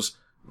examples of those,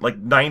 like,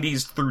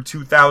 90s through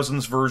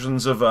 2000s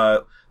versions of,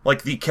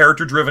 like, the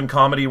character-driven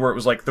comedy where it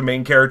was like the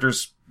main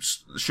character's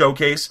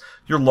showcase.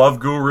 Your Love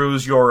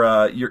Gurus,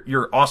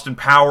 your Austin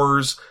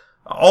Powers,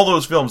 all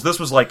those films. This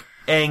was like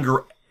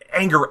anger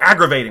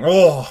aggravating.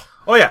 Oh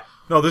yeah.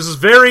 No, this is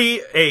very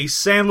a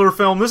Sandler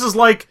film. This is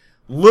like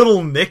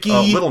Little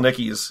Nicky. Little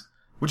Nicky's.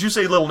 Would you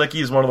say Little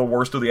Nicky is one of the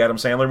worst of the Adam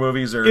Sandler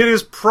movies? Or it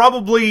is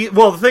probably.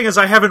 Well, the thing is,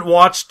 I haven't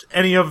watched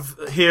any of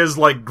his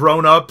like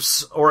Grown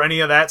Ups or any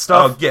of that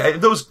stuff. Oh yeah,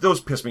 those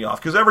piss me off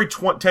because every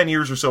 10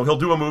 years or so he'll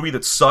do a movie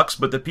that sucks,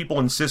 but that people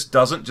insist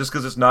doesn't just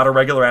because it's not a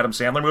regular Adam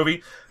Sandler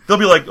movie. They'll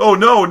be like, "Oh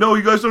no,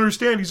 you guys don't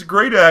understand. He's a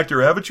great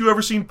actor. Haven't you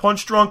ever seen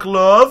Punch Drunk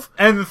Love?"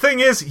 And the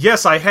thing is,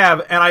 yes, I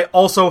have, and I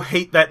also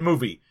hate that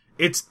movie.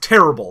 It's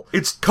terrible.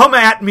 It's come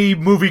at me,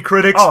 movie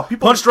critics. Oh,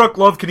 Punch Drunk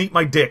Love can eat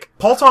my dick.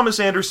 Paul Thomas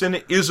Anderson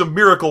is a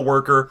miracle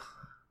worker,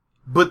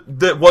 but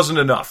that wasn't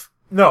enough.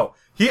 No.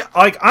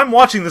 I'm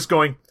watching this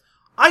going,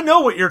 I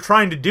know what you're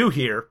trying to do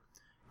here.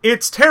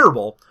 It's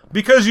terrible,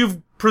 because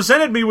you've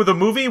presented me with a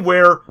movie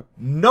where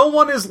no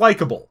one is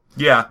likable.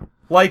 Yeah.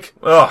 Like,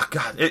 oh,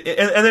 God.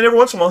 And then every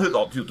once in a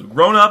while, he'll do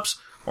Grown Ups,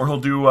 or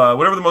he'll do,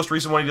 whatever the most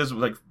recent one he does,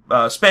 like,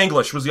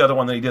 Spanglish was the other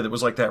one that he did that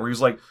was like that, where he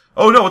was like,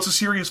 oh no, it's a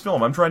serious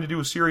film. I'm trying to do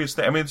a serious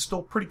thing. I mean, it's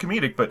still pretty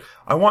comedic, but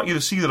I want you to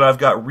see that I've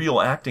got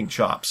real acting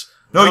chops.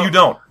 No, you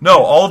don't. No,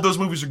 all of those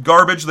movies are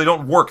garbage. They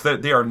don't work.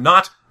 They are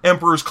not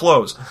Emperor's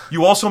Clothes.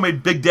 You also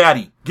made Big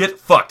Daddy. Get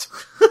fucked.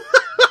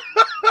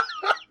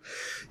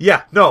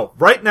 Yeah, no.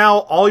 Right now,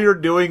 all you're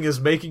doing is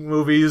making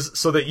movies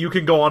so that you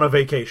can go on a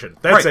vacation.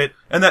 That's Right. it.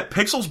 And that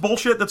Pixels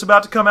bullshit that's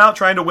about to come out,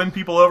 trying to win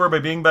people over by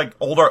being like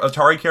old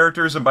Atari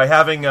characters and by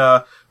having,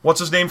 what's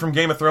his name from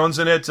Game of Thrones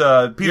in it?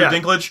 Peter Yeah.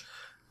 Dinklage.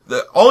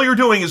 All you're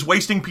doing is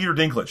wasting Peter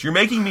Dinklage. You're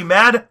making me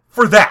mad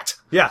for that.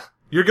 Yeah.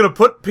 You're gonna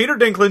put Peter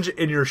Dinklage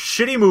in your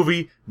shitty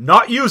movie,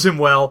 not use him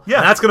well, Yeah.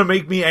 and that's gonna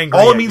make me angry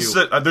All at it means is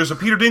you. that there's a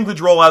Peter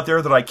Dinklage role out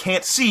there that I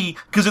can't see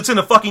because it's in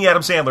a fucking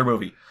Adam Sandler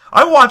movie.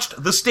 I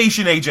watched The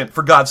Station Agent,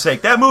 for God's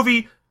sake. That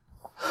movie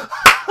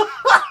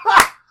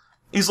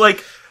is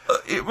like,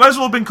 it might as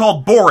well have been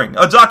called Boring,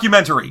 a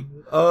documentary.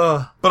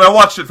 But I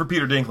watched it for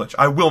Peter Dinklage.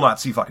 I will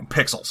not see fucking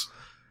Pixels.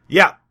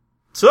 Yeah.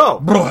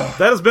 So,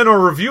 that has been our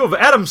review of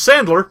Adam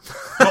Sandler.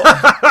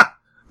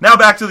 Now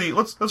back to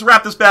let's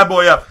wrap this bad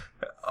boy up.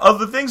 Of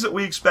the things that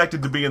we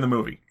expected to be in the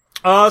movie.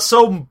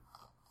 So,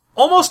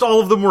 almost all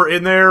of them were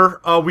in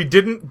there. We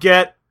didn't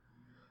get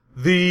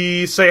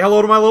the Say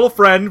Hello to My Little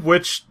Friend,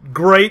 which,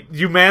 great,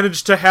 you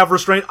managed to have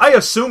restraint. I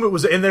assume it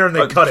was in there and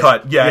they cut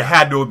it. Yeah, it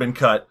had to have been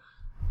cut.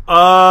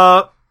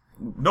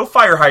 No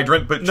fire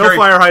hydrant, but no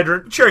fire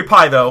hydrant. cherry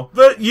pie, though.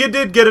 But you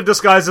did get it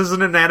disguised as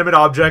an inanimate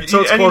object,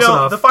 so it's and close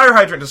enough. The fire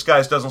hydrant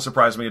disguise doesn't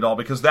surprise me at all,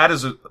 because that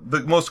is the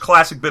most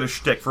classic bit of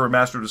shtick for a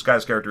Master of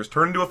Disguise character, is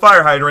turn into a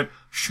fire hydrant,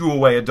 shoo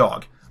away a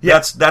dog.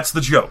 Yeah. That's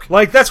the joke.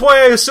 Like, that's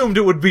why I assumed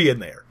it would be in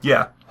there.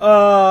 Yeah.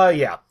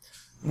 Yeah.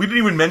 We didn't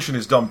even mention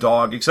his dumb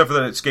dog, except for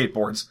that it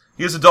skateboards.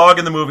 He has a dog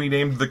in the movie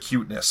named The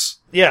Cuteness.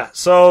 Yeah,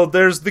 so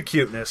there's the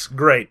cuteness.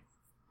 Great.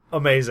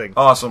 Amazing.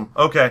 Awesome.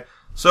 Okay.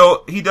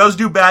 So, he does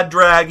do bad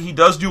drag, he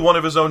does do one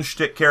of his own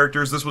shtick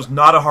characters. This was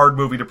not a hard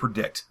movie to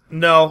predict.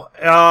 No,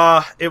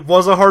 it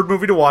was a hard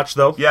movie to watch,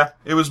 though. Yeah,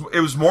 it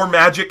was more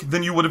magic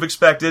than you would have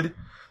expected,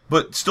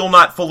 but still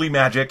not fully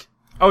magic.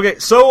 Okay,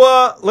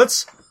 so,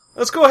 let's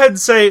go ahead and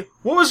say,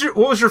 what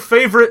was your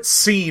favorite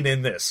scene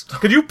in this?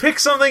 Could you pick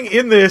something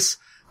in this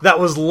that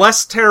was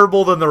less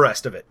terrible than the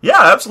rest of it?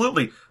 Yeah,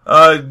 absolutely.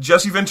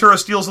 Jesse Ventura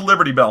steals a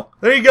Liberty Bell.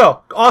 There you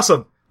go.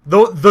 Awesome.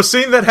 The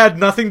scene that had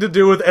nothing to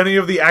do with any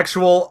of the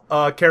actual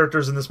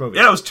characters in this movie.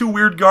 Yeah, it was two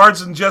weird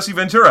guards and Jesse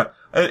Ventura.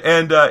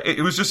 And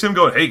it was just him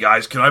going, "Hey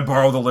guys, can I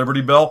borrow the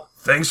Liberty Bell?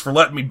 Thanks for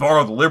letting me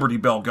borrow the Liberty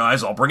Bell,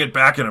 guys. I'll bring it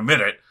back in a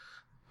minute."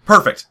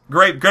 Perfect.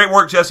 Great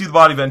work, Jesse the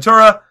Body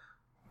Ventura.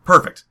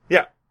 Perfect.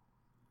 Yeah.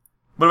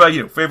 What about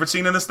you? Favorite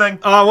scene in this thing?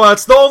 Well,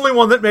 it's the only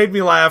one that made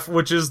me laugh,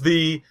 which is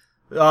the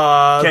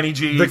Kenny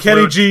G. The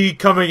Kenny G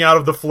coming out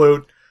of the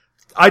flute.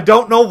 I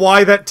don't know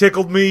why that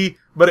tickled me,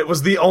 but it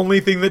was the only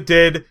thing that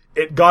did.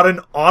 It got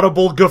an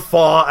audible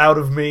guffaw out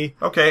of me.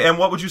 Okay, and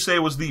what would you say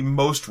was the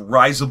most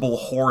risible,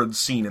 horrid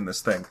scene in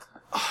this thing?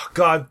 Oh,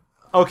 God.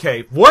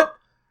 Okay, what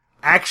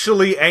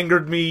actually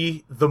angered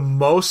me the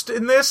most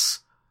in this?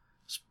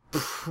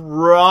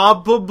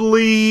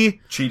 Probably...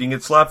 Cheating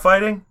at slap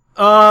fighting?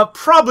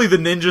 Probably the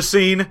ninja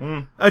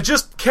scene. I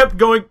just kept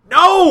going,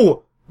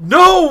 no!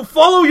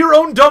 Follow your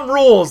own dumb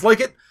rules!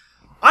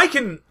 I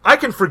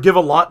can forgive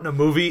a lot in a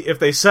movie if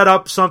they set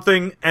up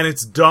something and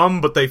it's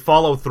dumb, but they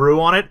follow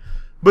through on it.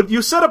 But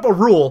you set up a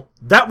rule,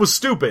 that was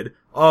stupid,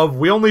 of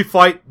we only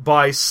fight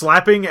by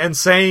slapping and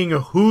saying,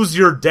 "Who's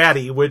your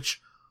daddy?"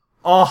 which,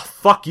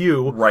 fuck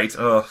you. Right,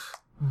 ugh.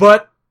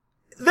 But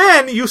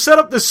then you set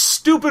up this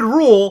stupid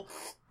rule,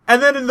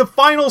 and then in the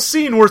final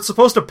scene where it's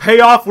supposed to pay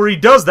off where he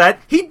does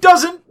that, he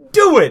doesn't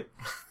do it!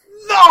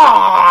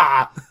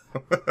 Ah!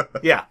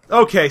 Yeah,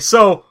 okay,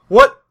 so,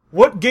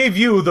 what gave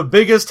you the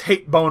biggest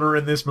hate boner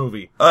in this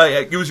movie?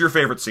 It was your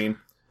favorite scene.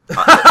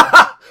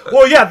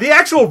 Well, yeah, the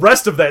actual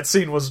rest of that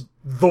scene was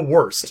the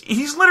worst.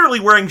 He's literally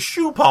wearing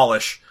shoe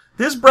polish.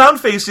 His brown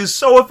face is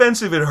so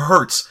offensive it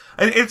hurts.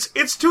 And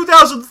it's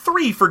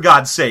 2003, for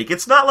God's sake.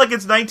 It's not like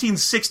it's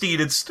 1960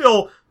 and it's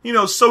still,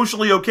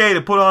 socially okay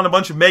to put on a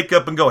bunch of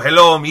makeup and go,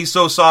 "Hello, me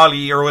so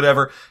sorry," or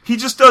whatever. He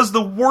just does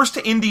the worst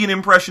Indian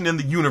impression in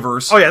the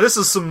universe. Oh yeah, this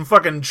is some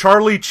fucking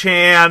Charlie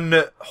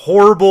Chan,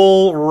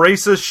 horrible,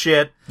 racist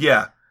shit.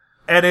 Yeah.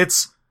 And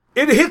it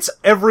hits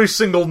every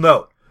single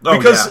note. Oh,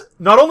 because yeah.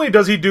 not only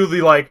does he do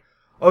the,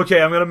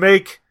 okay, I'm gonna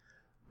make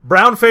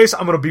brown face,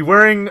 I'm gonna be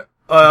wearing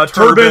a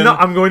turban,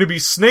 I'm going to be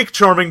snake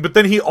charming, but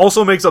then he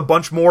also makes a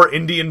bunch more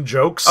Indian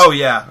jokes. Oh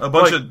yeah, a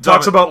bunch of...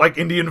 talks about,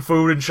 Indian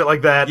food and shit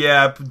like that.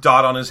 Yeah,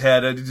 dot on his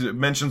head, it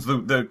mentions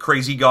the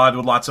crazy god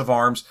with lots of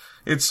arms.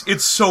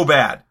 It's so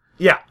bad.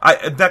 Yeah.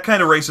 That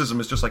kind of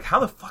racism is just how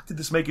the fuck did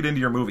this make it into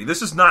your movie?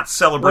 This is not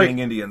celebrating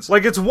Indians.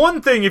 It's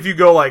one thing if you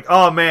go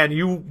oh man,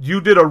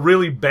 you did a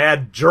really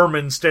bad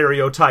German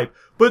stereotype,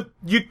 but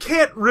you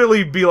can't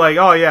really be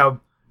oh yeah,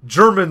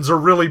 Germans are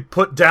really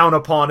put down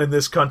upon in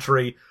this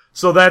country,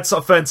 so that's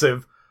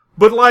offensive.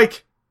 But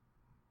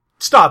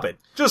stop it.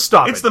 Just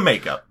stop it. It's the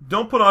makeup.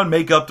 Don't put on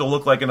makeup to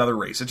look like another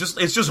race.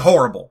 It's just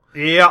horrible.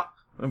 Yeah.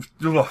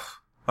 Ugh.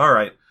 All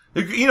right.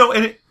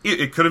 And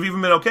it could have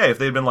even been okay if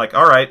they'd been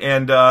all right,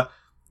 and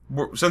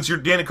since you're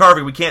Dana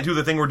Carvey, we can't do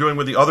the thing we're doing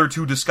with the other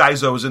two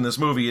Disguisos in this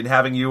movie and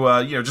having you,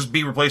 just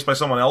be replaced by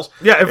someone else.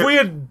 Yeah, if we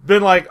had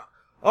been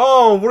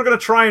oh, we're gonna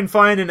try and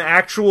find an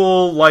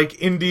actual,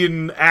 like,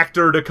 Indian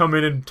actor to come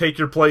in and take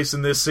your place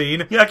in this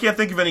scene. Yeah, I can't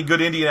think of any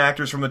good Indian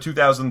actors from the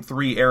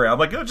 2003 era. I'm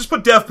like, just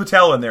put Dev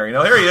Patel in there,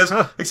 Here he is.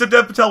 Except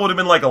Dev Patel would have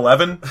been like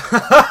 11.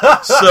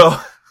 So,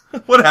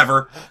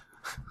 whatever.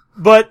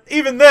 But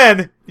even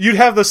then, you'd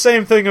have the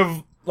same thing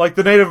of, like,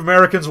 the Native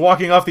Americans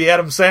walking off the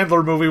Adam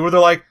Sandler movie where they're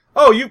like,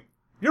 oh,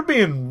 you're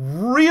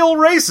being real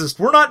racist.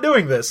 We're not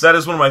doing this. That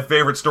is one of my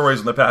favorite stories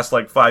in the past,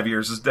 5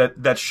 years, is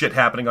that shit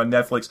happening on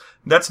Netflix.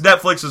 That's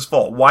Netflix's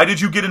fault. Why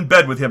did you get in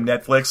bed with him,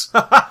 Netflix?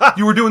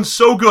 You were doing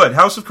so good.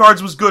 House of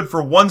Cards was good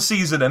for one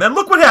season, and then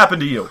look what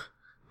happened to you.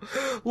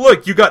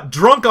 Look, you got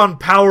drunk on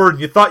power and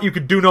you thought you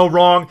could do no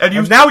wrong,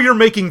 and now you're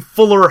making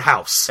Fuller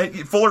House.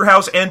 Fuller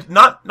House, and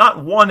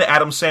not one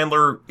Adam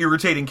Sandler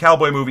irritating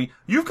cowboy movie.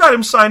 You've got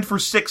him signed for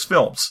 6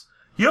 films.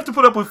 You have to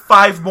put up with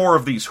 5 more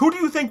of these. Who do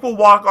you think will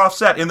walk off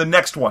set in the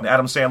next one?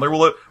 Adam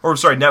Sandler?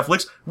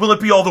 Netflix. Will it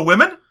be all the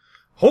women?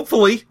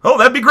 Hopefully. Oh,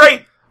 that'd be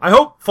great. I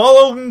hope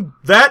following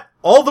that,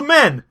 all the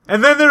men.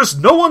 And then there's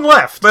no one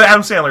left. But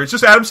Adam Sandler. It's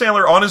just Adam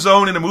Sandler on his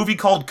own in a movie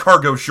called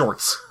Cargo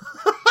Shorts.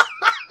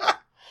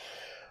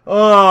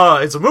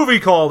 It's a movie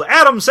called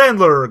Adam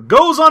Sandler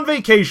Goes on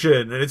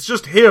Vacation, and it's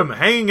just him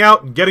hanging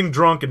out and getting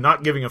drunk and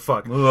not giving a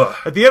fuck. Ugh.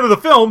 At the end of the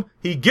film,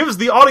 he gives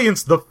the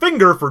audience the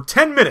finger for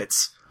 10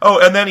 minutes. Oh,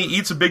 and then he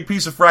eats a big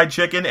piece of fried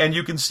chicken, and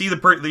you can see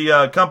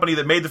the company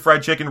that made the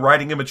fried chicken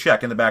writing him a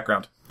check in the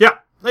background. Yeah,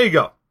 there you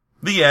go.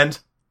 The end.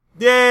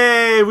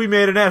 Yay, we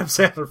made an Adam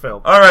Sandler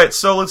film. Alright,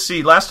 so let's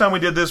see. Last time we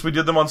did this, we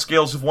did them on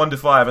scales of 1 to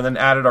 5, and then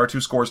added our 2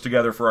 scores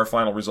together for our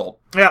final result.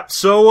 Yeah,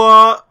 so,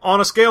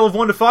 on a scale of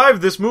 1 to 5,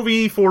 this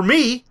movie, for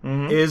me,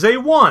 is a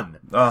 1.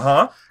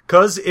 Uh-huh.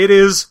 'Cause it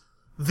is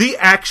the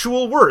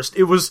actual worst.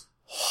 It was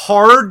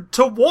hard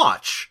to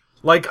watch.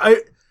 Like,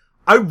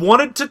 I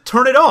wanted to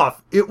turn it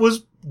off. It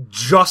was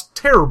just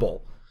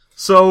terrible.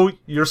 So,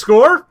 your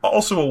score?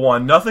 Also a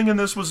 1. Nothing in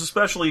this was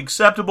especially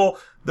acceptable.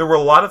 There were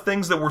a lot of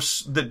things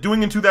that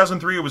doing in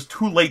 2003, it was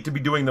too late to be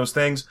doing those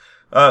things.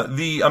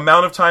 The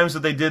amount of times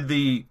that they did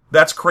the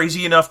 "that's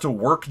crazy enough to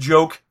work"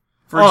 joke,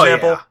 for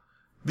example. Yeah.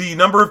 The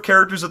number of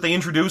characters that they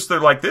introduced, they're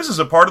like, this is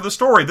a part of the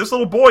story. This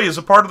little boy is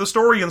a part of the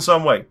story in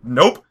some way.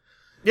 Nope.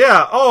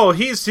 Yeah, oh,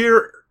 he's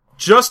here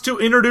just to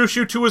introduce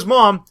you to his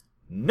mom.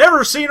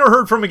 Never seen or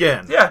heard from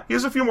again. Yeah, he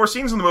has a few more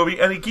scenes in the movie,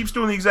 and he keeps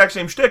doing the exact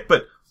same shtick,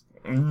 but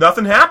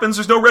nothing happens.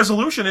 There's no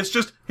resolution. It's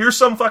just, here's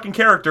some fucking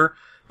character,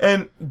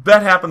 and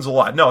that happens a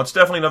lot. No, it's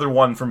definitely another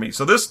 1 for me.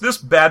 So this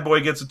bad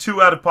boy gets a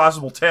 2 out of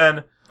possible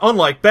 10.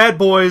 Unlike Bad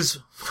Boys.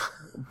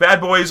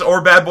 Bad Boys or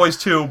Bad Boys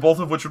 2, both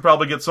of which would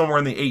probably get somewhere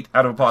in the 8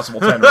 out of a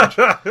possible 10 range.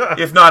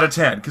 If not a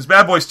 10, because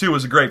Bad Boys 2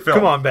 is a great film.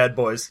 Come on, Bad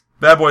Boys.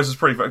 Bad Boys is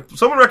pretty fun.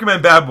 Someone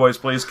recommend Bad Boys,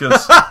 please,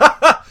 because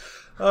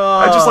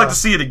I'd just like to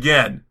see it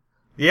again.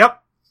 Yep.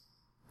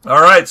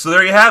 Alright, so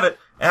there you have it.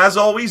 As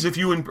always, if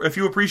you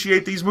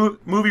appreciate these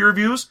movie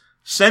reviews,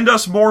 send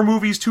us more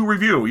movies to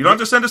review. You don't have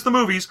to send us the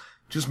movies.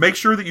 Just make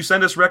sure that you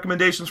send us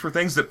recommendations for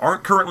things that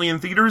aren't currently in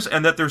theaters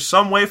and that there's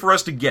some way for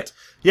us to get.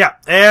 Yeah,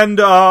 and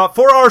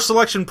for our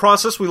selection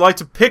process, we like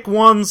to pick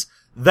ones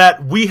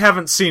that we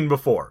haven't seen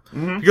before.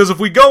 Mm-hmm. Because if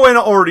we go in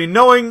already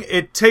knowing,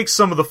 it takes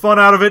some of the fun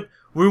out of it.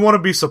 We want to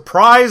be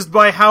surprised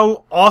by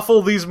how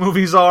awful these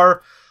movies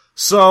are.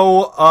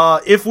 So,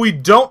 if we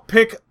don't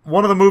pick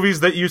one of the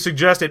movies that you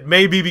suggest, it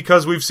may be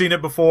because we've seen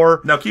it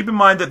before. Now, keep in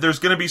mind that there's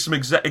going to be some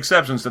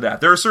exceptions to that.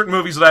 There are certain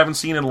movies that I haven't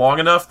seen in long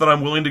enough that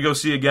I'm willing to go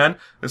see again,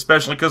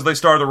 especially because they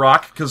star The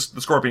Rock, because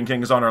The Scorpion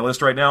King is on our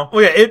list right now. Oh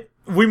yeah,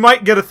 we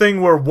might get a thing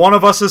where one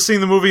of us has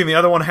seen the movie and the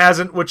other one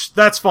hasn't, which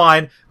that's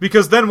fine,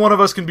 because then one of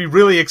us can be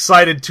really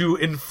excited to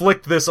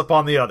inflict this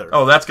upon the other.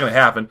 Oh, that's going to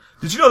happen.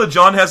 Did you know that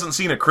John hasn't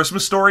seen A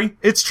Christmas Story?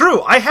 It's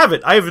true, I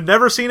haven't. I have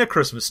never seen A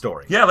Christmas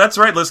Story. Yeah, that's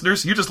right,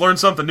 listeners. You just learned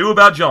something new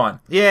about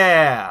John.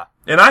 Yeah.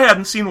 And I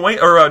hadn't seen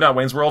not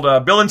Wayne's World,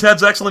 Bill and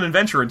Ted's Excellent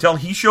Adventure until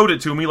he showed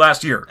it to me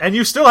last year. And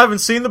you still haven't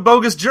seen The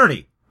Bogus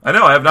Journey. I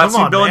know, I have not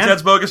seen Bill and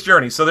Ted's Bogus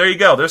Journey, so there you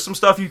go. There's some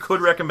stuff you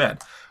could recommend.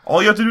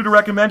 All you have to do to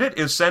recommend it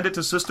is send it to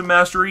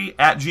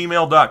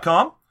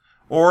systemmastery@gmail.com,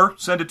 or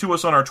send it to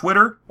us on our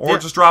Twitter, or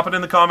just drop it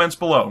in the comments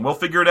below, and we'll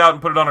figure it out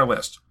and put it on our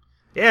list.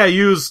 Yeah,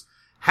 use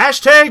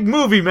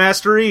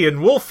 #MovieMastery,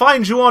 and we'll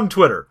find you on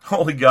Twitter.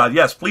 Holy God,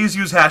 yes, please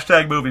use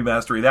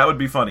 #MovieMastery. That would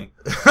be funny.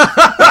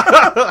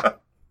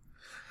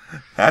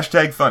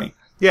 #funny.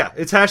 Yeah,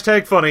 it's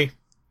 #funny.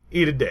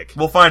 Eat a dick.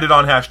 We'll find it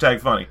on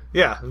 #funny.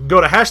 Yeah,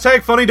 go to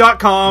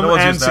 #funny.com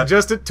and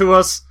suggest it to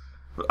us.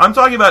 I'm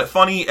talking about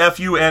funny,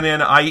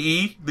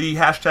 FUNNIE, the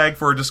hashtag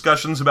for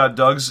discussions about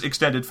Doug's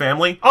extended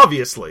family.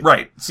 Obviously.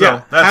 Right. So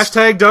yeah, that's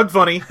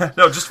 #DougFunny.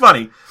 No, just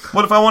funny.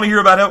 What if I want to hear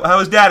about how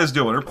his dad is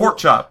doing, or pork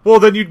chop? Well,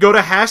 then you'd go to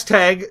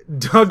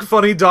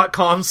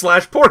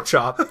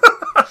 #DougFunny.com/porkchop.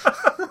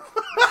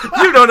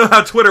 You don't know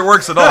how Twitter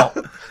works at all.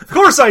 Of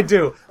course I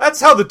do.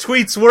 That's how the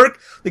tweets work.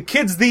 The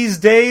kids these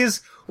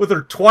days, with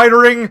their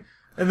twittering,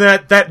 and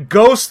that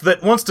ghost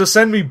that wants to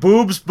send me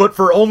boobs, but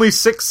for only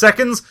 6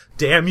 seconds.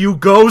 Damn you,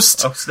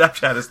 ghost. Oh,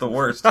 Snapchat is the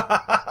worst.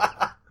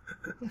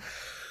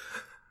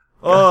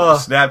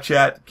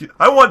 Snapchat.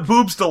 I want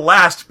boobs to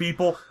last,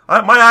 people.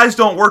 My eyes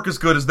don't work as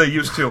good as they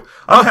used to.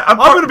 I'm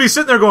going to be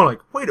sitting there going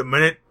like, wait a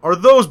minute, are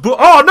those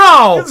oh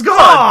no! It's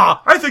gone!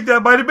 I think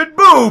that might have been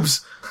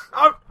boobs!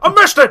 I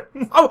missed it!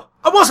 I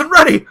wasn't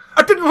ready!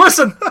 I didn't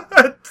listen!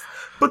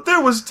 But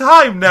there was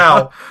time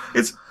now.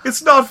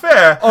 It's not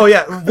fair. Oh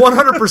yeah,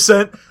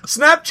 100%.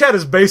 Snapchat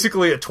is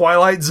basically a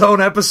Twilight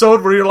Zone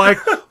episode where you're like,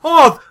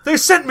 oh, they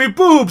sent me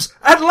boobs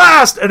at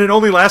last! And it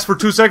only lasts for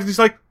 2 seconds. He's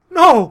like,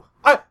 no,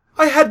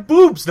 I had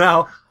boobs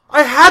now.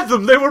 I had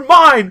them. They were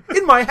mine.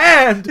 In my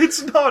hand.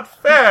 It's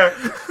not fair.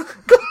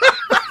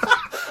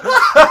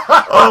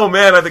 Oh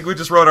man, I think we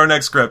just wrote our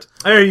next script.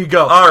 There you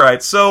go.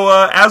 Alright, so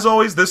as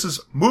always, this is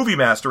Movie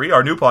Mastery,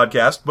 our new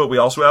podcast, but we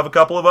also have a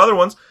couple of other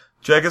ones.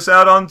 Check us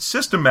out on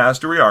System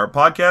Mastery, our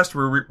podcast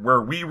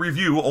where we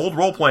review old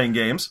role-playing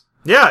games.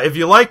 Yeah, if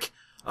you like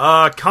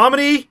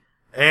comedy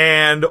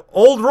and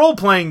old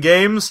role-playing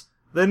games,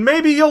 then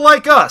maybe you'll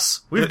like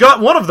us. We've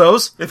got one of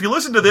those. If you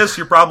listen to this,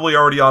 you're probably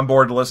already on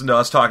board to listen to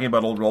us talking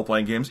about old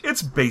role-playing games.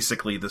 It's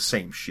basically the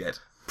same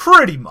shit.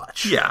 Pretty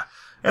much. Yeah.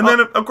 And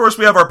then, of course,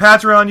 we have our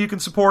Patreon you can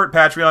support,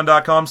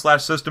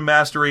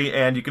 patreon.com/systemmastery,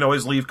 and you can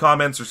always leave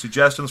comments or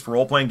suggestions for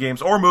role-playing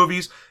games or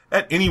movies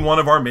at any one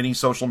of our many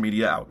social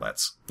media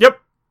outlets.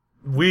 Yep.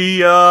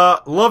 We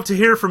love to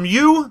hear from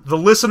you, the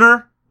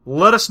listener.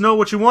 Let us know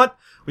what you want.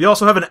 We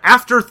also have an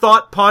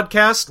Afterthought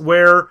podcast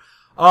where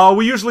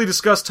we usually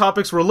discuss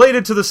topics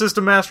related to the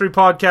System Mastery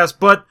podcast,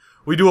 but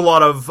we do a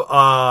lot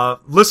of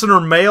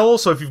listener mail,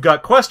 so if you've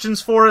got questions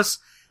for us,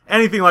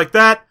 anything like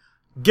that,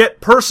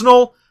 get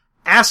personal.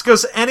 Ask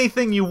us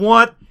anything you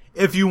want.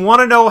 If you want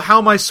to know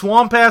how my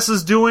swamp ass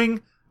is doing,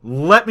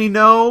 let me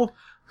know.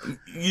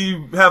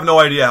 You have no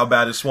idea how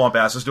bad his swamp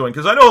ass is doing,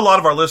 because I know a lot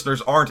of our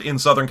listeners aren't in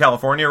Southern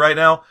California right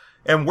now,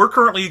 and we're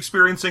currently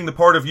experiencing the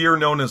part of year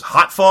known as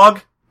hot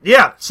fog.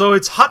 Yeah, so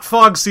it's hot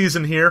fog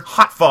season here.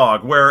 Hot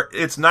fog, where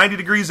it's 90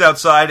 degrees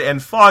outside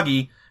and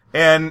foggy,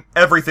 and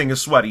everything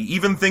is sweaty,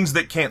 even things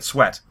that can't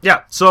sweat.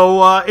 Yeah,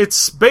 so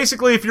it's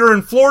basically, if you're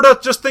in Florida,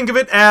 just think of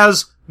it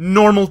as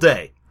normal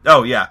day.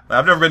 Oh, yeah.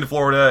 I've never been to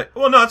Florida.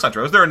 Well, no, that's not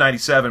true. I was there in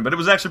 97, but it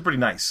was actually pretty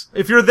nice.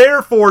 If you're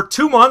there for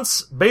 2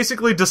 months,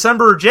 basically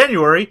December or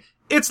January,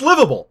 it's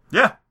livable.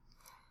 Yeah.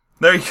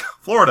 There you go.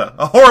 Florida.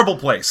 A horrible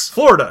place.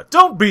 Florida.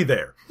 Don't be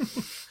there.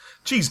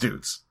 Cheese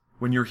dudes.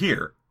 When you're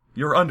here,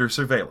 you're under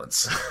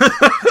surveillance.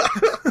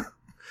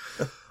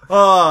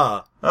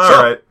 All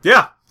right.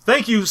 Yeah.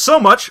 Thank you so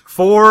much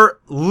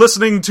for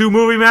listening to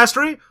Movie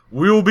Mastery.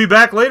 We will be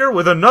back later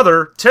with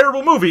another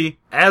terrible movie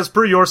as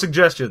per your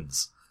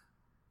suggestions.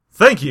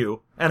 Thank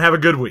you, and have a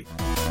good week.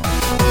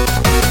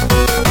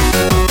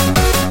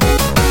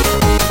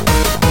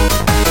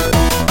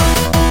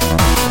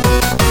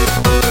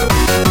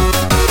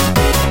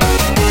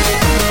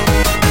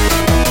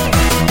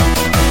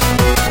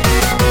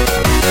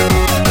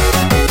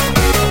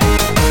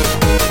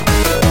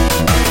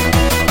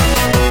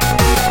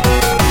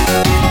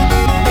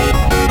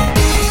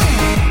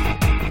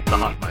 The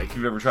hot mic.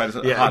 You've ever tried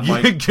a hot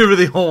mic? Give her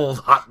the old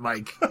hot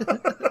mic.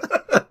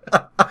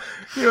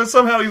 You know,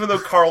 somehow, even though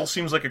Carl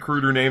seems like a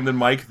cruder name than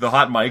Mike, the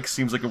hot Mike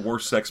seems like a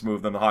worse sex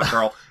move than the hot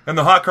Carl. And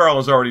the hot Carl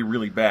is already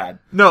really bad.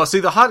 No, see,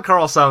 the hot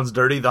Carl sounds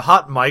dirty. The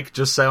hot Mike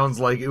just sounds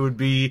like it would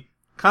be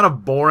kind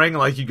of boring.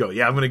 Like you go,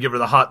 yeah, I'm going to give her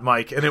the hot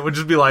Mike. And it would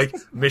just be like,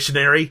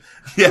 missionary.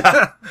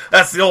 Yeah,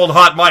 that's the old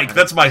hot Mike.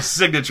 That's my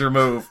signature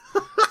move.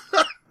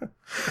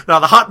 Now,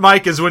 the hot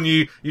mic is when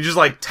you just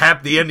like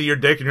tap the end of your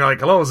dick and you're like,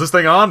 hello, is this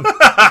thing on?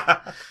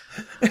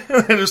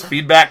 There's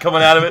feedback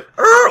coming out of it.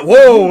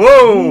 Whoa,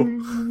 whoa.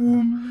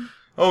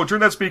 Oh, turn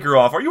that speaker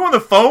off. Are you on the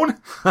phone?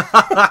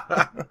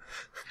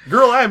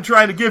 Girl, I am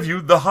trying to give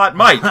you the hot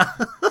mic.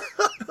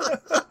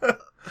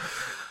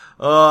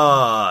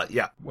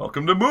 Yeah.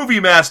 Welcome to Movie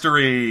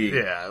Mastery.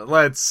 Yeah,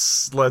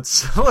 let's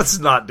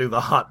not do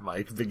the hot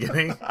mic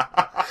beginning.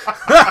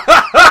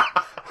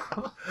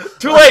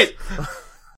 Too late.